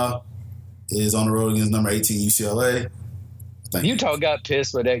 Utah is on the road against number 18 UCLA. Utah got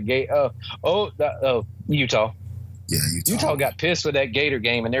pissed with that gate. Utah. Yeah, Utah got pissed with that Gator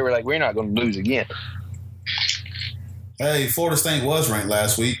game, and they were like, "We're not going to lose again." Hey, Florida State was ranked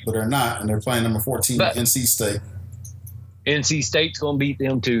last week, but they're not, and they're playing number 14 NC State. NC State's going to beat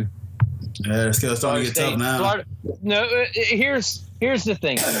them too. Yeah, it's starting to get tough now. Here's the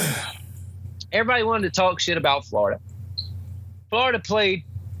thing. Everybody wanted to talk shit about Florida. Florida played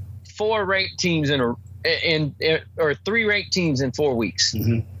 4 ranked teams or 3 ranked teams in 4 weeks.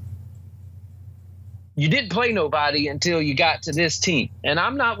 Mm-hmm. You didn't play nobody until you got to this team. And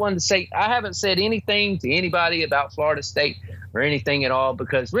I'm not one to say – I haven't said anything to anybody about Florida State or anything at all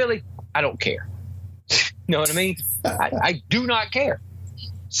because really I don't care. You know what I mean? I do not care.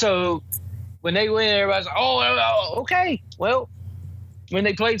 So when they win, everybody's like, oh, okay. Well, when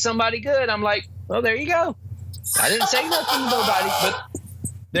they played somebody good, I'm like, well, there you go. I didn't say nothing to nobody, but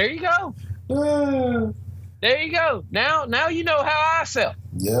there you go. There you go. Now you know how I felt.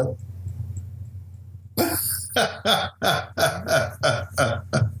 Yep.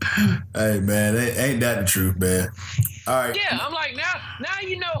 Hey, man, ain't that the truth, man? All right. Yeah, I'm like, now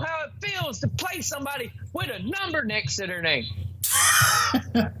you know how it feels to play somebody with a number next to their name.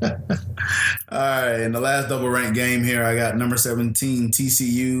 All right, in the last double-ranked game here, I got number 17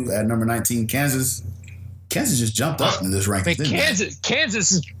 TCU at number 19 Kansas. Kansas just jumped up in this ranking.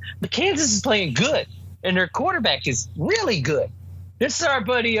 Kansas is playing good, and their quarterback is really good. This is our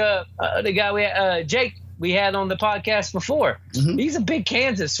buddy, the guy we had, Jake, we had on the podcast before. Mm-hmm. He's a big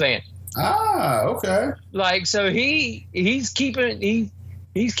Kansas fan. Ah, okay. Like, so he's keeping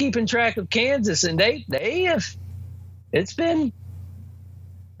track of Kansas, and they've been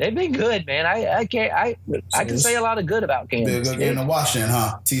good, man. I can say a lot of good about Kansas. Be a good game to watch then,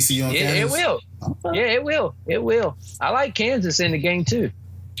 huh? TCU and Kansas? It will. Okay. Yeah, it will. It will. I like Kansas in the game too.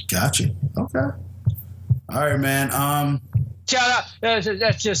 Gotcha. Okay. All right, man. Shout out.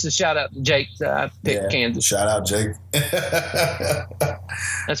 That's just a shout out to Jake. I picked Kansas. Shout out, Jake.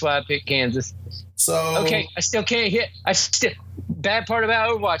 That's why I picked Kansas. So okay, I still can't hit. Bad part about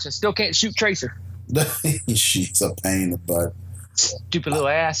Overwatch, I still can't shoot Tracer. She's a pain in the butt. Stupid little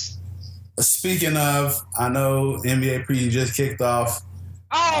ass. Speaking of, I know NBA preview just kicked off.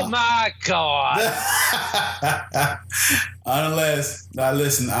 Oh my God! Unless, now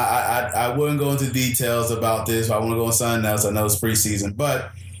listen, I wouldn't go into details about this. I want to go on something else. I know it's preseason,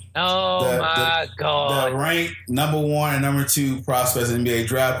 but my God, the ranked number 1 and number 2 prospects in NBA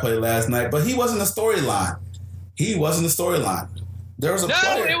draft played last night, but he wasn't the storyline. There was a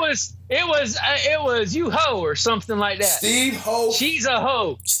player. It was you hoe or something like that. Steve Ho. She's a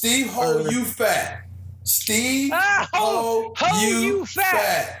hoe. Steve Ho, you fat. Steve Ho, you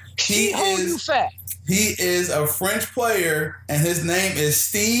fat. You fat. He is a French player, and his name is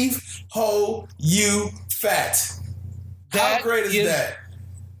Steve Ho, you fat. How great is that?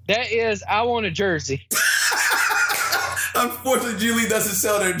 That is, I want a jersey. Unfortunately, Julie doesn't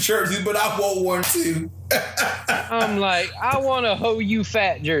sell their jerseys, but I want one too. I'm like, I want a Ho You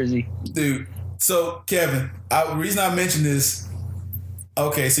Fat jersey. Dude, so Kevin, the reason I mentioned this,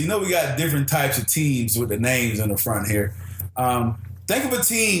 okay, so you know we got different types of teams with the names in the front here. Think of a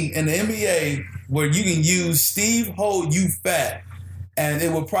team in the NBA where you can use Steve Ho You Fat, and it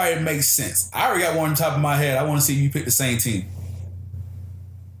would probably make sense. I already got one on top of my head. I want to see if you pick the same team.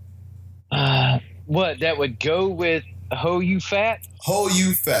 What, that would go with Ho You Fat? Ho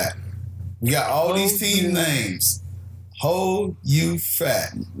You Fat. We got all these team names. Ho You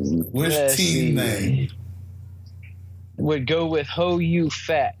Fat. Which team name would go with Ho You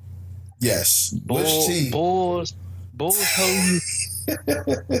Fat? Yes. Which team? Bulls Ho You.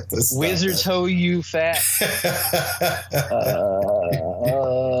 Wizards Ho You Fat.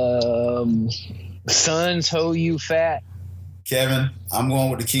 Suns Ho You Fat. Kevin, I'm going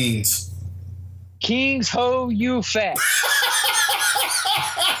with the Kings. Kings Ho You Fat.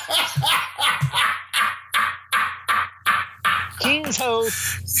 Kings Ho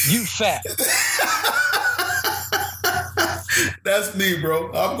You Fat. That's me,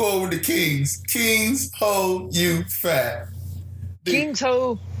 bro. I'm going with the Kings. Kings Ho You Fat. Dude.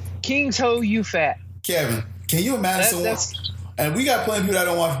 Kings Ho You Fat. Kevin, can you imagine someone? And we got plenty of people that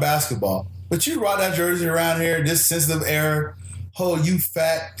don't watch basketball, but you rock that jersey around here, this sensitive era, Ho You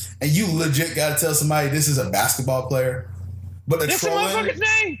Fat, and you legit got to tell somebody this is a basketball player. But the trolling,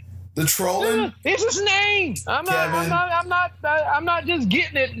 name. The trolling. It's his name. I'm not just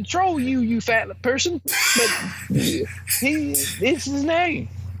getting it to troll you fat person. But it's his name.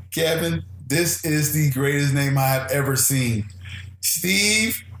 Kevin, This is the greatest name I have ever seen.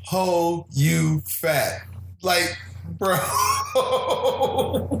 Steve Ho You Fat. Like, bro.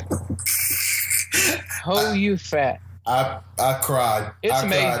 Ho You Fat. I cried. It's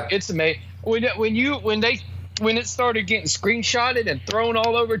amazing. It's amazing. When it started getting screenshotted and thrown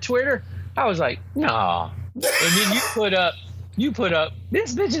all over Twitter, I was like, nah. And then you put up,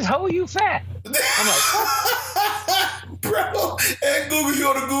 this bitch is Ho You Fat. I'm like, what? Bro, and Google, you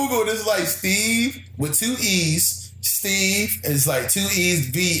go to Google, and it's like Steve with 2 E's. Steve is like 2 E's,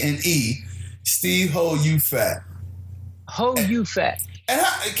 V and E. Steve Ho You Fat. Ho You Fat. And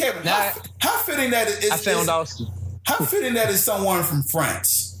Kevin, how fitting that is. I found Austin. How fitting that is someone from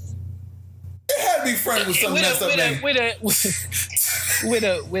France. It had to be friends with some messed up name. With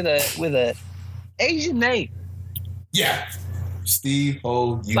a Asian name. Yeah. Steve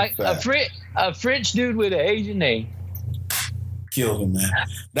Ho You like Fat. A French dude with an Asian name. Killed him, man.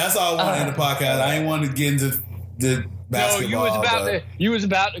 That's all I wanted in the podcast. I ain't want to get into the basketball. No, you was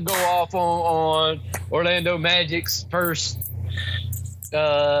about to go off on Orlando Magic's first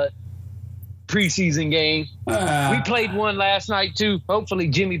preseason game. We played one last night too. Hopefully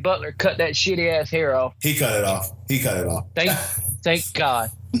Jimmy Butler cut that shitty ass hair off. He cut it off. Thank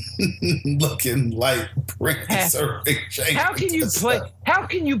God. Looking like Prince or Rick James. How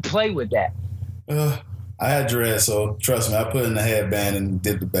can you play with that? I had dread, so trust me, I put in the headband and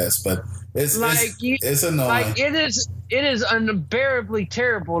did the best. But it's annoying. Like it is unbearably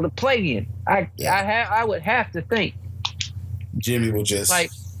terrible to play in. I would have to think. Jimmy will just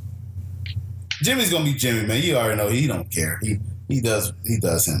Jimmy's gonna be Jimmy, man. You already know he don't care. He does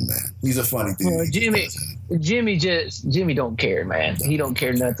him, man. He's a funny dude. Jimmy don't care, man. He don't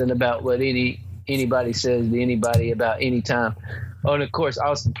care nothing about what anybody says to anybody about any time. Oh, and of course,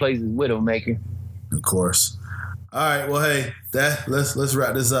 Austin plays his Widowmaker. Of course. All right. Well, hey, let's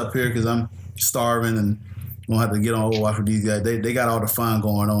wrap this up here because I'm starving and I'm gonna have to get on Overwatch with these guys. They got all the fun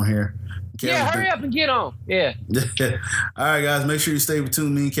going on here. Kevin, hurry up and get on. Yeah. All right, guys. Make sure you stay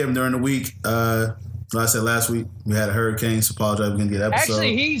tuned. Me and Kevin during the week. Like I said last week, we had a hurricane, so apologize. We're gonna get an episode.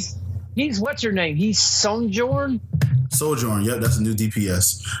 Actually, he's what's her name? He's Sojourn. Sojourn. Yep, that's a new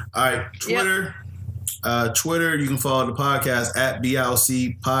DPS. All right, Twitter. Yep. Twitter, you can follow the podcast at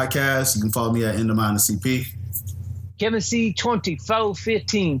BIOC Podcast. You can follow me at CP. Kevin C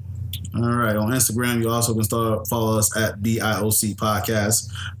 2415. All right. On Instagram, you also can follow us at BIOC Podcast.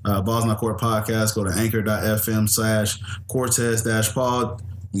 Balls Not Court Podcast. Go to anchor.fm/Cortez-Pod.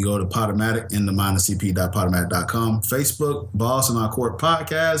 You go to Podomatic in the -cp.podomatic.com. Facebook, Balls Not Court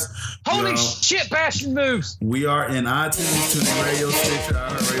Podcast. Holy shit, Bastion moves. We are in iTunes, TuneIn Radio, Stitcher,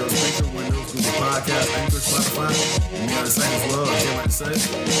 iHeartRadio, Speaker, Windows, Google Podcast, Anchor, Spotify. We are the same as well. I can't wait to say.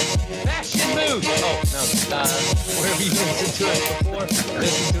 Bastion moves. Oh, no. Wherever you listened to us before.